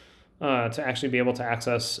accessor to actually be able to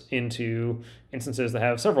access into instances that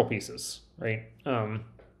have several pieces, right?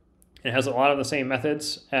 It has a lot of the same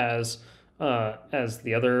methods as the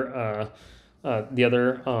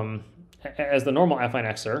normal affine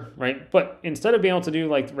accessor, right? But instead of being able to do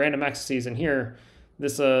like random accesses in here,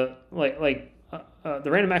 the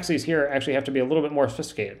random accesses here actually have to be a little bit more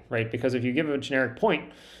sophisticated, right? Because if you give a generic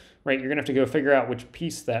point, right, you're gonna have to go figure out which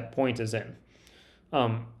piece that point is in.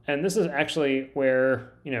 And this is actually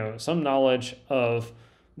where some knowledge of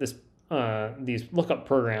these lookup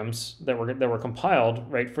programs that were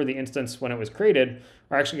compiled, right, for the instance when it was created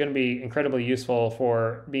are actually going to be incredibly useful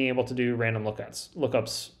for being able to do random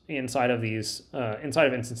lookups inside of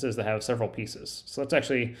instances that have several pieces. So let's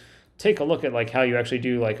actually take a look at like how you actually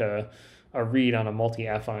do like a read on a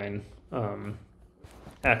multi-affine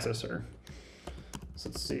accessor. So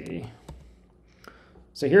let's see.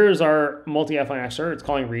 So here's our multi-affine accessor. It's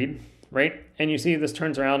calling read, right? And you see this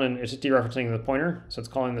turns around and it's just dereferencing the pointer. So it's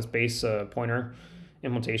calling this base pointer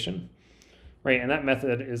implementation, right? And that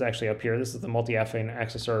method is actually up here. This is the multi-affine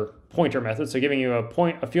accessor pointer method. So giving you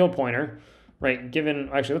a field pointer, right?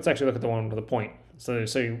 Let's actually look at the one with a point. So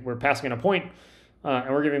we're passing in a point,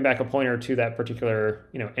 and we're giving back a pointer to that particular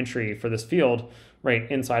entry for this field, right,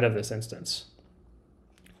 inside of this instance,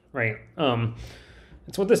 right? And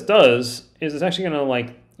so what this does is it's actually going to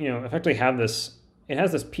effectively have this. It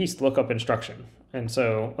has this piece lookup instruction. And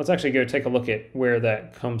so let's actually go take a look at where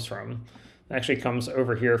that comes from. It actually comes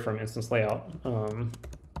over here from instance layout.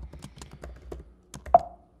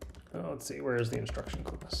 Let's see, where is the instruction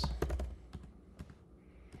class?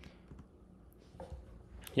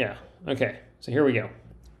 Yeah, okay, so here we go.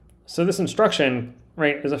 So this instruction,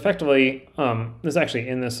 right, is effectively, this is actually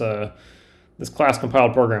in this class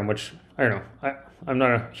compiled program, which I don't know, I'm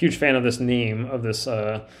not a huge fan of this name of this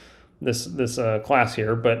class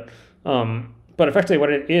here, but effectively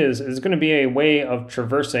what it is going to be a way of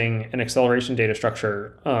traversing an acceleration data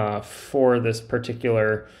structure for this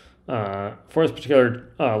particular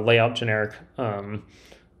layout generic or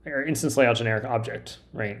instance layout generic object,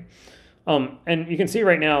 right? And you can see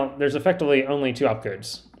right now there's effectively only two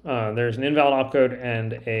opcodes. There's an invalid opcode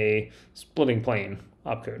and a splitting plane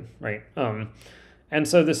opcode, right? And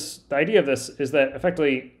so the idea of this is that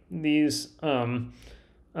effectively these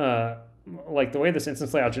like the way this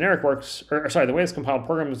instance layout generic works, the way this compiled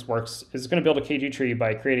program works is it's going to build a KG tree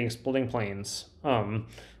by creating splitting planes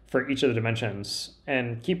for each of the dimensions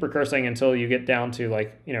and keep recursing until you get down to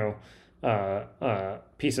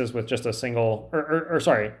pieces with just a single,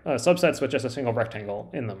 subsets with just a single rectangle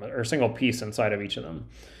in them, or single piece inside of each of them,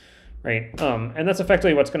 right? And that's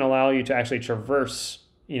effectively what's going to allow you to actually traverse,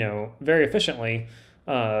 very efficiently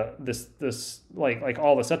this like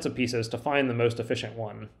all the sets of pieces to find the most efficient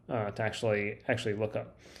one to actually look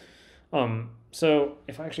up. So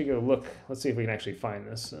if I actually go look, let's see if we can actually find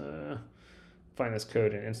this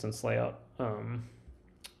code in instance layout. I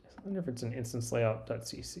wonder if it's in instance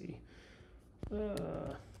layout.cc.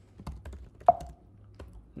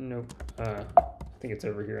 Nope. I think it's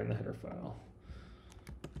over here in the header file.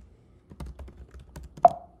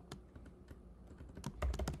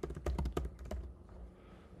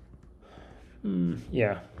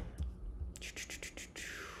 Yeah.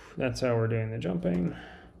 That's how we're doing the jumping.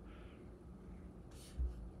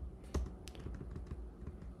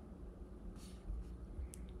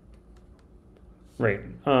 Right.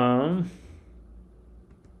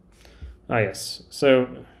 Yes. So,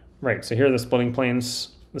 right. So here are the splitting planes.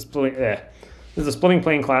 This is a splitting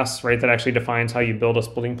plane class, right, that actually defines how you build a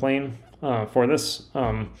splitting plane for this.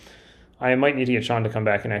 I might need to get Sean to come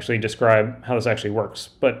back and actually describe how this actually works.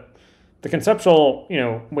 But the conceptual,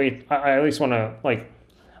 way, I at least want to,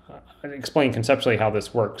 explain conceptually how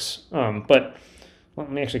this works. But let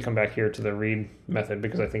me actually come back here to the read method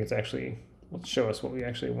because I think it's actually, let's show us what we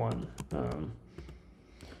actually want.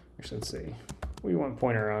 Actually, let's see. We want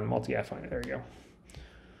pointer on multi-affine. There we go.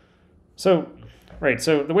 So, right,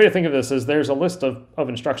 so the way to think of this is there's a list of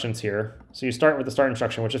instructions here. So you start with the start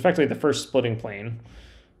instruction, which is effectively the first splitting plane,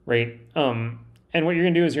 right? And what you're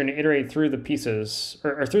going to do is you're going to iterate through the pieces,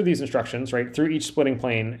 or through these instructions, right, through each splitting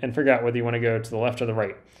plane and figure out whether you want to go to the left or the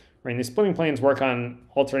right. Right, and these splitting planes work on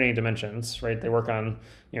alternating dimensions, right? They work on,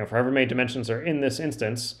 for however many dimensions are in this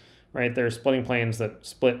instance, right? There's splitting planes that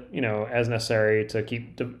split, as necessary to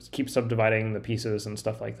keep subdividing the pieces and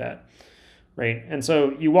stuff like that, right? And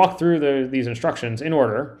so you walk through these instructions in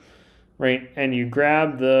order, right? And you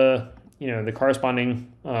grab the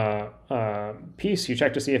corresponding piece. You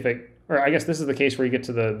check to see if it, or I guess this is the case where you get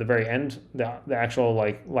to the very end, the actual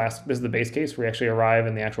last. This is the base case where you actually arrive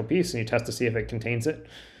in the actual piece and you test to see if it contains it.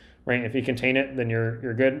 Right, if you contain it, then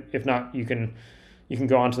you're good. If not, you can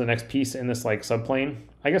go on to the next piece in this subplane.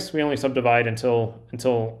 I guess we only subdivide until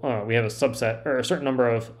we have a subset or a certain number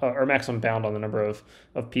of or maximum bound on the number of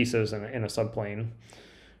pieces in a subplane,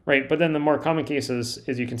 right? But then the more common cases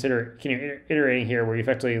is you consider iterating here, where you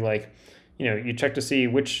effectively you check to see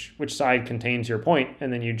which side contains your point,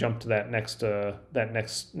 and then you jump to that next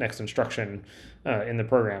instruction in the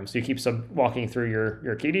program. So you keep walking through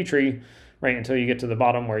your KD tree. Right, until you get to the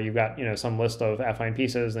bottom where you've got some list of affine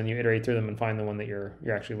pieces, then you iterate through them and find the one that you're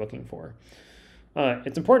actually looking for.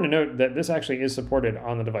 It's important to note that this actually is supported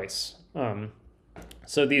on the device.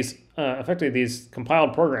 So these effectively these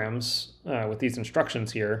compiled programs with these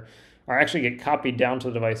instructions here are actually get copied down to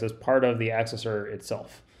the device as part of the accessor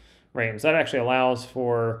itself. Right, and so that actually allows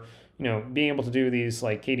for being able to do these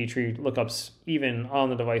KD tree lookups even on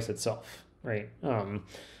the device itself. Right.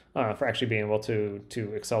 For actually being able to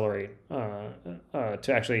accelerate, to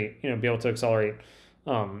actually be able to accelerate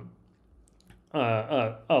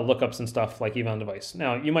lookups and stuff even on device.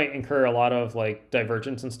 Now you might incur a lot of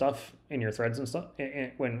divergence and stuff in your threads and stuff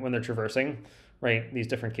when they're traversing, right, these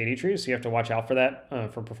different KD trees. So you have to watch out for that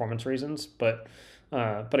for performance reasons. But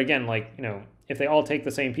again, if they all take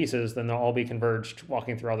the same pieces, then they'll all be converged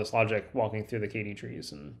walking through all this logic, walking through the KD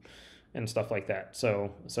trees and stuff like that.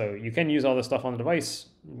 So you can use all this stuff on the device.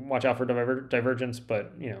 Watch out for divergence,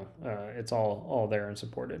 but it's all there and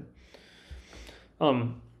supported.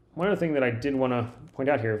 One other thing that I did want to point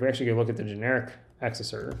out here, if we actually go look at the generic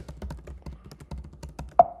accessor,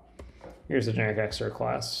 here's the generic accessor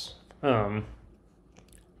class.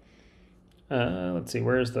 Let's see,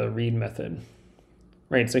 where's the read method?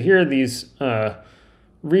 Right, so here are these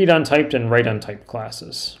read untyped and write untyped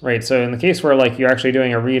classes, right? So in the case where you're actually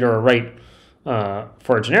doing a read or a write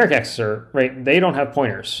for a generic accessor, right, they don't have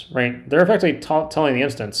pointers, right? They're effectively telling the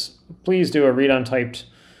instance, please do a read untyped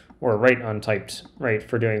or a write untyped, right,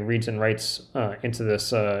 for doing reads and writes into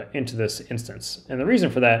this instance. And the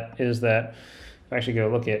reason for that is that if I actually go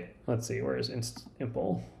look at, let's see, where is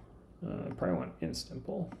inst.impl? Probably want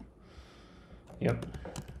inst.impl. Yep.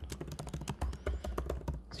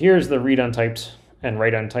 So here's the read untyped and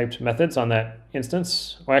write untyped methods on that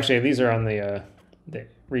instance. Well, actually, these are on the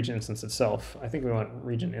region instance itself. I think we want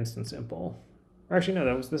region instance impl. Or actually,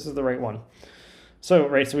 no, this is the right one. So,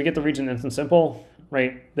 right, so we get the region instance impl,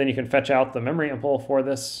 right? Then you can fetch out the memory impl for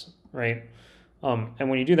this, right? And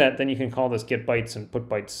when you do that, then you can call this get bytes and put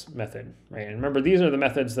bytes method, right? And remember, these are the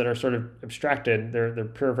methods that are sort of abstracted. They're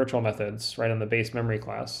pure virtual methods, right, on the base memory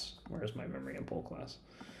class. Where's my memory impl class?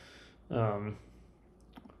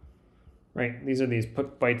 Right, these are these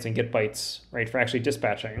put bytes and get bytes, right, for actually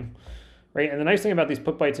dispatching, right? And the nice thing about these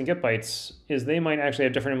put bytes and get bytes is they might actually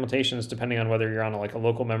have different implementations depending on whether you're on a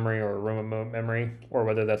local memory or a remote memory or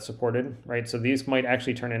whether that's supported, right? So these might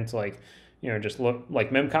actually turn into just look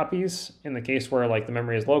like mem copies in the case where the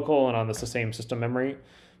memory is local and on the same system memory,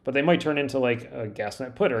 but they might turn into a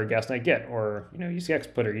gasnet put or a gasnet get or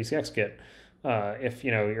UCX put or UCX get if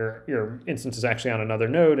your instance is actually on another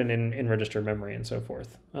node and in registered memory and so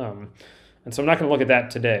forth. And so I'm not going to look at that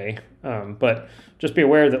today, but just be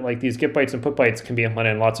aware that these get bytes and put bytes can be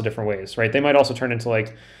implemented in lots of different ways, right? They might also turn into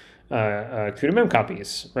CUDA mem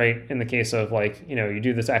copies, right? In the case of you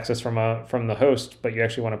do this access from the host, but you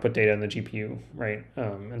actually want to put data in the GPU, right?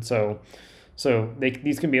 And so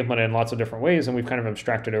these can be implemented in lots of different ways, and we've kind of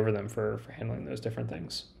abstracted over them for handling those different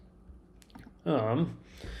things.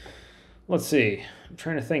 Let's see. I'm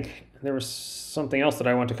trying to think. There was something else that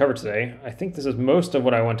I want to cover today. I think this is most of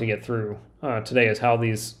what I want to get through today is how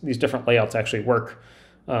these different layouts actually work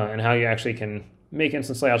and how you actually can make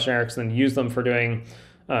instance layout generics and then use them for doing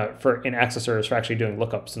in accessors for actually doing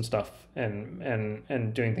lookups and stuff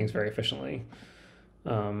and doing things very efficiently.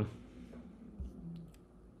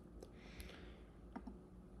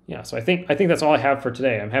 yeah, so I think that's all I have for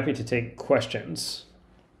today. I'm happy to take questions.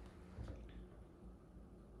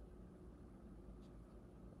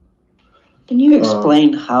 Can you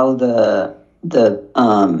explain how the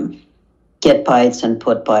get bytes and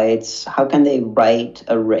put bytes, how can they write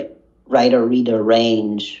or read a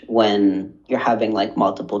range when you're having like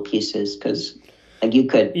multiple pieces? Because like you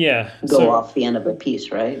could go off the end of a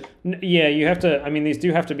piece, right? Yeah, you have to. I mean, these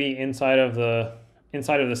do have to be inside of the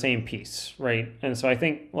same piece, right? And so I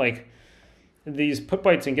think like these put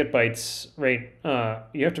bytes and get bytes, right?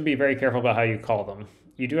 You have to be very careful about how you call them.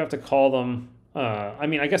 You do have to call them. I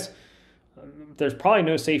mean, I guess there's probably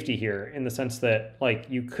no safety here in the sense that like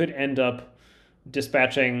you could end up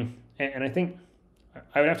dispatching, and I think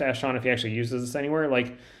I would have to ask Sean if he actually uses this anywhere.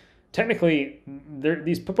 Like technically,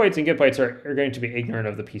 these put bytes and get bytes are going to be ignorant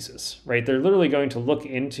of the pieces, right? They're literally going to look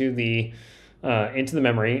into the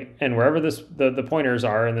memory, and wherever the pointers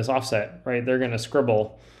are in this offset, right, they're going to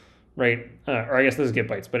scribble, right? Or I guess this is get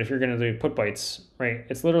bytes, but if you're going to do put bytes, right,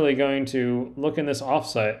 it's literally going to look in this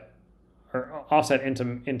offset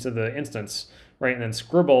into the instance, right, and then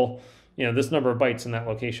scribble, this number of bytes in that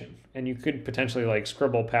location, and you could potentially like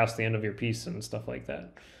scribble past the end of your piece and stuff like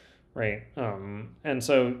that, right? And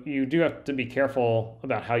so you do have to be careful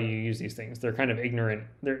about how you use these things. They're kind of ignorant.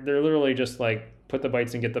 They're literally just like put the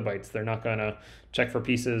bytes and get the bytes. They're not gonna check for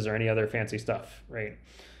pieces or any other fancy stuff, right?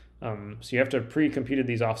 So you have to have pre-computed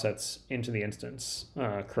these offsets into the instance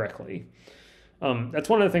correctly. That's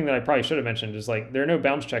one of the things that I probably should have mentioned is like there are no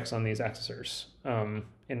bounds checks on these accessors.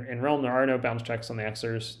 In Realm, there are no bounds checks on the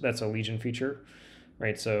accessors. That's a Legion feature,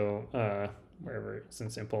 right? So wherever it's in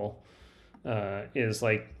simple is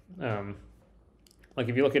like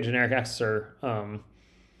if you look at generic accessor,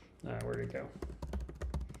 where'd it go?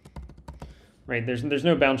 Right, there's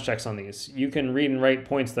no bounds checks on these. You can read and write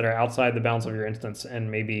points that are outside the bounds of your instance and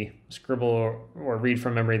maybe scribble or read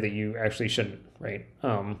from memory that you actually shouldn't, right?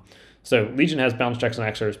 So Legion has bounds checks on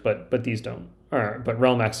accessors, but these don't. But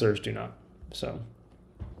Realm accessors do not. So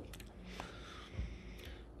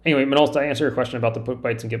anyway, Manol, to answer your question about the put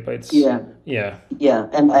bytes and get bytes. Yeah,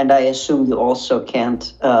 and I assume you also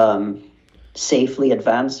can't safely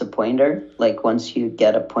advance a pointer. Like once you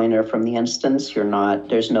get a pointer from the instance,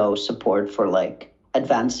 there's no support for like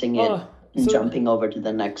advancing it and jumping over to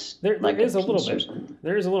the next. There is a little bit.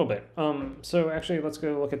 There is a little bit. So actually, let's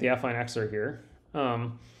go look at the affine accessor here.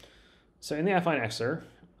 So in the affine accessor,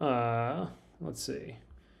 let's see.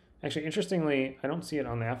 Actually, interestingly, I don't see it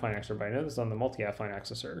on the affine accessor, but I know this is on the multi-affine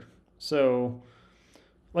accessor. So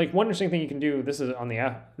like one interesting thing you can do, this is on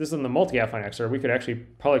the multi-affine accessor. We could actually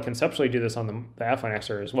probably conceptually do this on the affine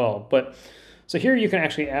accessor as well. But so here you can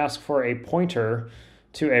actually ask for a pointer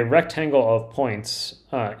to a rectangle of points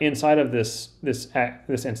inside of this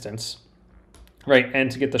instance, right?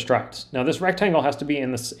 And to get the strides. Now this rectangle has to be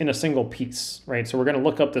in a single piece, right? So we're going to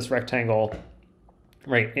look up this rectangle,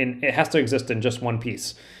 right? And it has to exist in just one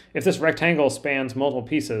piece. If this rectangle spans multiple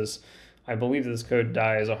pieces, I believe this code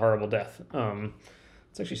dies a horrible death.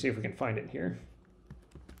 Let's actually see if we can find it here.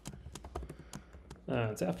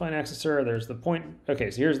 It's affine accessor. There's the point.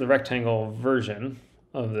 Okay, so here's the rectangle version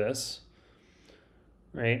of this,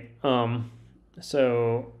 right?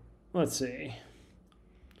 So let's see.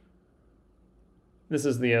 This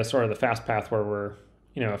is the sort of the fast path where we're,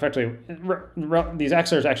 effectively these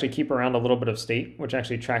accessors actually keep around a little bit of state, which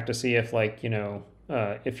actually track to see if like,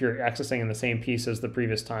 if you're accessing in the same piece as the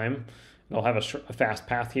previous time. They'll have a fast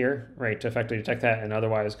path here, right, to effectively detect that and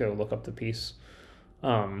otherwise go look up the piece.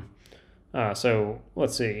 So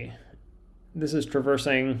let's see. This is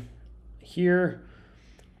traversing here.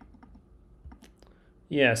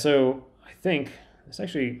 Yeah, so I think I'm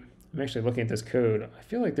actually looking at this code. I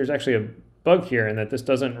feel like there's actually a bug here in that this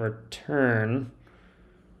doesn't return.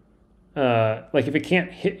 Like if it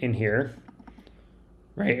can't hit in here,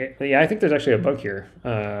 right? Yeah, I think there's actually a bug here.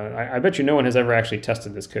 I bet you no one has ever actually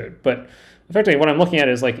tested this code. But effectively, what I'm looking at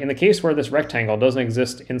is like in the case where this rectangle doesn't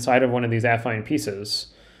exist inside of one of these affine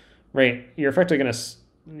pieces, right? You're not going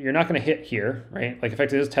to hit here, right? Like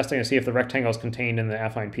effectively, this is testing to see if the rectangle is contained in the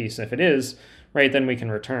affine piece. And if it is, right, then we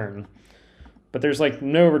can return. But there's like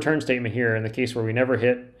no return statement here in the case where we never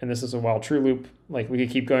hit, and this is a while true loop. Like we could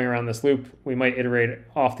keep going around this loop. We might iterate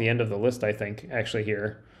off the end of the list, I think, actually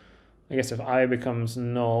here. I guess if I becomes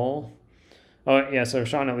null, oh yeah, so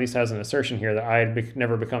Sean at least has an assertion here that I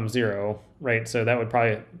never becomes 0, right? So that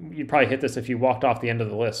would you'd probably hit this if you walked off the end of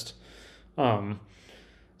the list.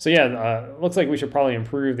 So yeah, looks like we should probably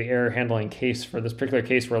improve the error handling case for this particular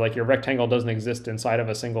case where like your rectangle doesn't exist inside of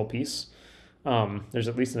a single piece. There's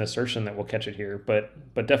at least an assertion that will catch it here, but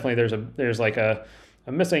definitely there's like a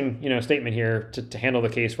a missing, statement here to handle the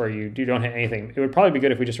case where you don't hit anything. It would probably be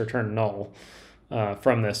good if we just return null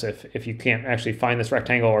from this if you can't actually find this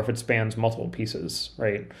rectangle or if it spans multiple pieces,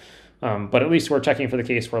 right? But at least we're checking for the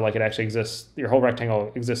case where like it actually exists, your whole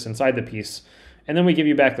rectangle exists inside the piece. And then we give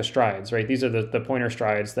you back the strides, right? These are the pointer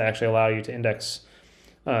strides that actually allow you to index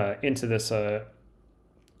into this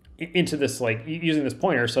like using this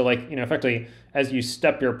pointer. So like, effectively as you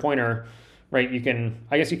step your pointer, right,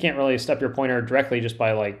 I guess you can't really step your pointer directly just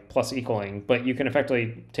by like plus equaling, but you can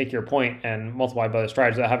effectively take your point and multiply by the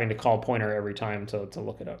strides without having to call pointer every time to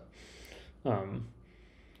look it up.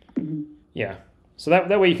 Yeah. So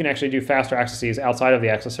that way you can actually do faster accesses outside of the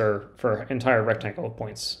accessor for entire rectangle of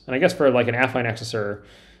points. And I guess for like an affine accessor,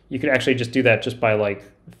 you could actually just do that just by like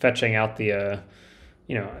fetching out the,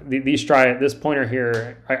 this pointer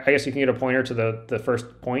here. I guess you can get a pointer to the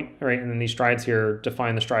first point, right? And then these strides here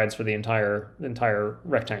define the strides for the entire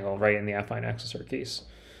rectangle, right? In the affine accessor case.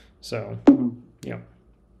 So, yeah.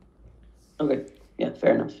 Okay. Yeah,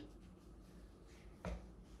 fair enough.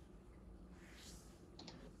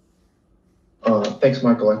 Thanks,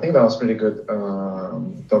 Michael. I think that was pretty good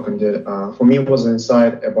talking. For me, it was an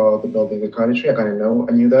insight about the building the cottage tree. I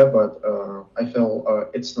knew that, but I feel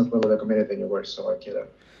it's not really documented anywhere, so I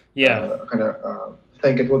kind of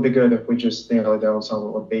think it would be good if we just nail it down some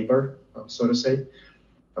on paper, so to say.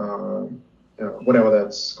 Whatever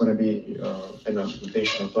that's going to be in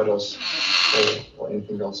documentation or photos or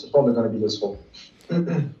anything else, it's probably going to be useful.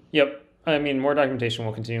 Yep. I mean, more documentation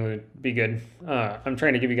will continue to be good. I'm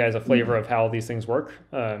trying to give you guys a flavor of how these things work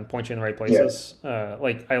and point you in the right places. Yeah.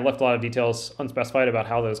 Like I left a lot of details unspecified about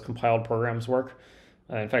how those compiled programs work.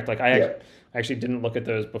 In fact, like I actually didn't look at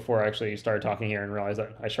those before I actually started talking here and realized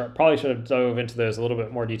that I probably should have dove into those a little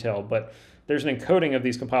bit more detail. But there's an encoding of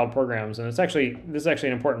these compiled programs, and this is actually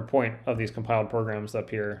an important point of these compiled programs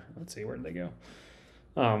up here. Let's see, where did they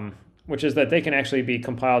go? Which is that they can actually be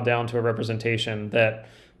compiled down to a representation that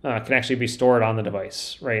can actually be stored on the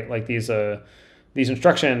device, right? Like these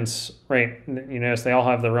instructions, right? You notice they all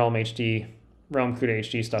have the realm CUDA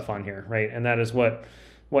HD stuff on here, right? And that is what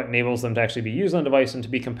enables them to actually be used on the device and to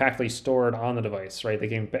be compactly stored on the device, right? They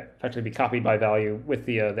can actually be copied by value with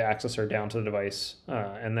the accessor down to the device,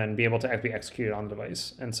 and then be able to be executed on the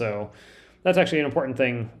device. And so that's actually an important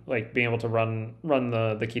thing, like being able to run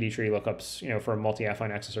the KD tree lookups, for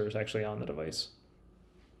multi-affine accessors actually on the device.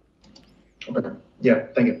 Okay. Yeah,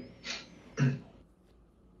 thank you.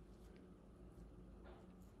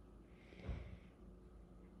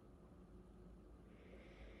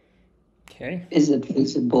 Okay. Is it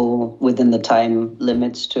feasible within the time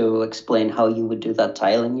limits to explain how you would do that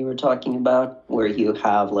tiling you were talking about, where you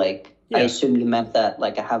have like, I assume you meant that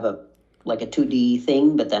like I have a 2D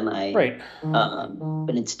thing, but then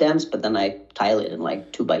but it's dense, but then I tile it in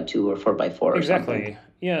like 2x2 or 4x4 or something.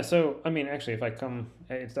 Yeah, so I mean, actually, we can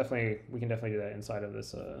definitely do that inside of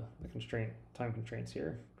this the time constraints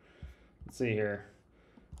here. Let's see here.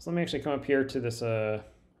 So let me actually come up here to this.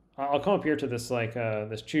 I'll come up here to this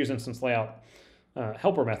this choose instance layout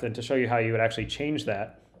helper method to show you how you would actually change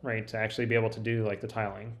that, right, to actually be able to do like the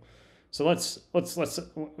tiling. So I'm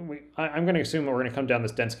going to assume that we're going to come down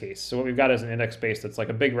this dense case. So what we've got is an index space that's like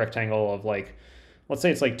a big rectangle of like, let's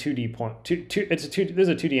say it's like 2D point. This is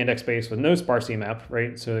a 2D index space with no sparsity map,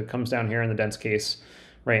 right? So it comes down here in the dense case,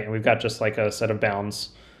 right? And we've got just like a set of bounds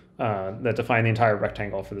that define the entire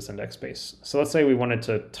rectangle for this index space. So let's say we wanted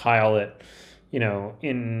to tile it,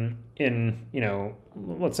 in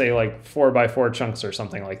let's say like 4x4 chunks or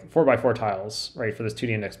something, like 4x4 tiles, right, for this 2D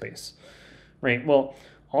index space, right? Well,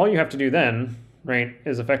 all you have to do then, right,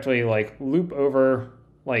 is effectively like loop over,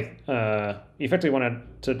 like you effectively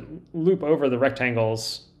want to loop over the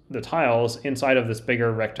rectangles, the tiles inside of this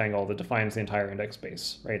bigger rectangle that defines the entire index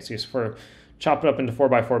space, right? So you chop it up into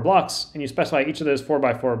 4x4 blocks, and you specify each of those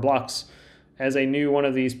 4x4 blocks as a new one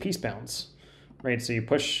of these piece bounds, right? So you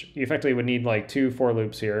effectively would need like 2 for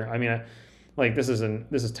loops here. I mean, like this is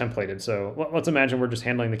templated. So let's imagine we're just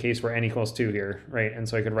handling the case where n equals 2 here, right? And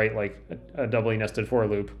so I could write like a doubly nested for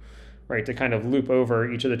loop, right, to kind of loop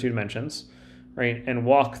over each of the 2 dimensions, right, and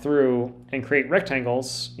walk through and create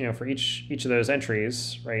rectangles, for each of those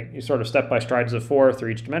entries, right? You sort of step by strides of 4 through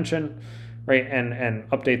each dimension, right, and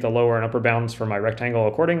update the lower and upper bounds for my rectangle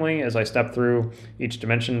accordingly as I step through each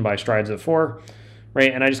dimension by strides of 4,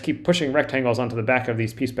 right? And I just keep pushing rectangles onto the back of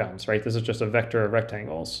these piece bounds, right? This is just a vector of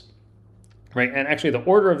rectangles. Right, and actually the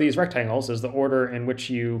order of these rectangles is the order in which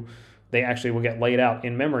they actually will get laid out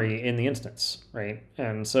in memory in the instance, right?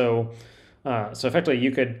 And so effectively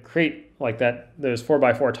you could create like those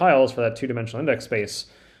 4x4 tiles for that 2-dimensional index space,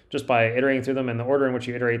 just by iterating through them and the order in which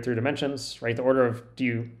you iterate through dimensions, right? The order of, do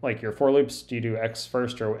you, like your for loops, do you do X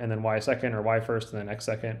first and then Y second, or Y first and then X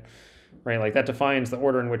second, right? Like that defines the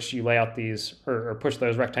order in which you lay out these or push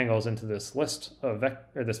those rectangles into this list of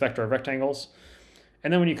this vector of rectangles.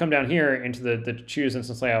 And then when you come down here into the choose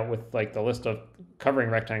instance layout with like the list of covering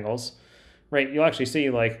rectangles, right? You'll actually see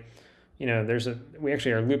like, we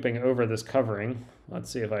actually are looping over this covering. Let's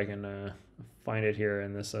see if I can find it here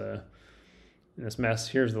in this mess.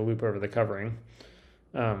 Here's the loop over the covering,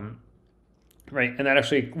 right? And that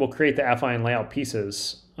actually will create the affine layout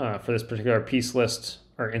pieces for this particular piece list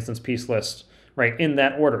or instance piece list, right? In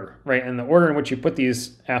that order, right? And the order in which you put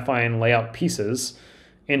these affine layout pieces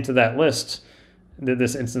into that list,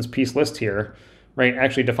 this instance piece list here, right,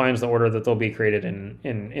 actually defines the order that they'll be created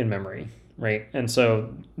in memory, right? And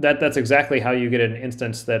so that's exactly how you get an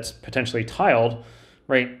instance that's potentially tiled,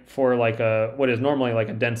 right, for like what is normally like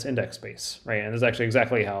a dense index space, right? And this is actually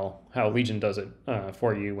exactly how Legion does it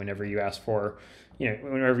for you whenever you ask for,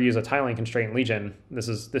 whenever you use a tiling constraint in Legion,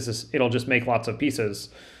 it'll just make lots of pieces,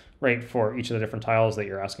 right, for each of the different tiles that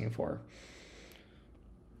you're asking for.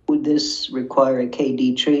 Would this require a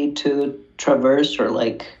KD tree to traverse or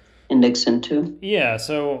like index into? Yeah,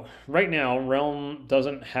 so right now Realm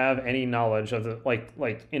doesn't have any knowledge of the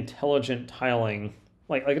like intelligent tiling.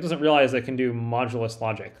 Like it doesn't realize it can do modulus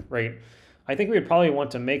logic, right? I think we would probably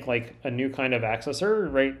want to make like a new kind of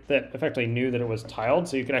accessor, right, that effectively knew that it was tiled,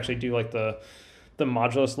 so you could actually do like the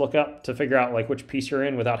modulus lookup to figure out like which piece you're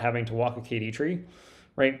in without having to walk a KD tree,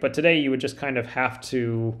 right? But today you would just kind of have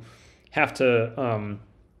to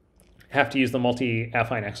use the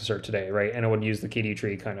multi-affine accessor today, right? And it would use the KD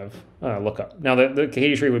tree kind of lookup. Now the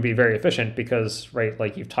KD tree would be very efficient because, right,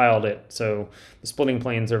 like you've tiled it, so the splitting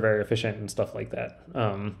planes are very efficient and stuff like that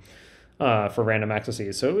for random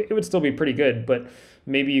accesses. So it would still be pretty good, but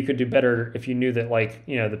maybe you could do better if you knew that like,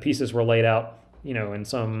 the pieces were laid out, in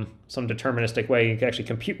some deterministic way. You could actually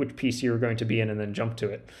compute which piece you were going to be in and then jump to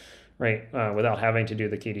it, right? Without having to do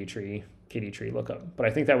the KD tree lookup. But I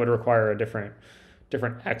think that would require a different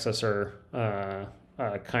accessor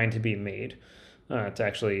kind to be made to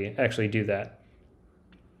actually do that.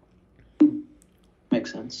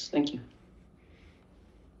 Makes sense. Thank you.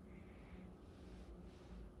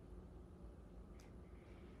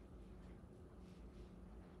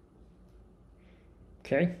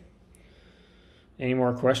 Okay. Any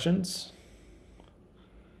more questions?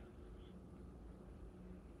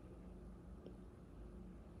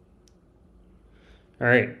 All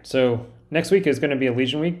right. So next week is going to be a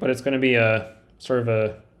Legion week, but it's going to be a sort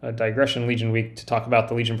of a digression Legion week to talk about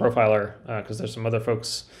the Legion profiler because there's some other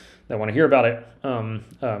folks that want to hear about it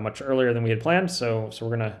much earlier than we had planned. So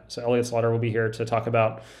Elliot Slaughter will be here to talk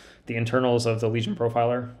about the internals of the Legion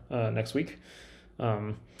profiler next week.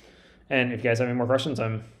 And if you guys have any more questions,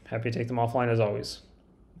 I'm happy to take them offline as always.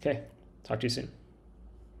 Okay, talk to you soon.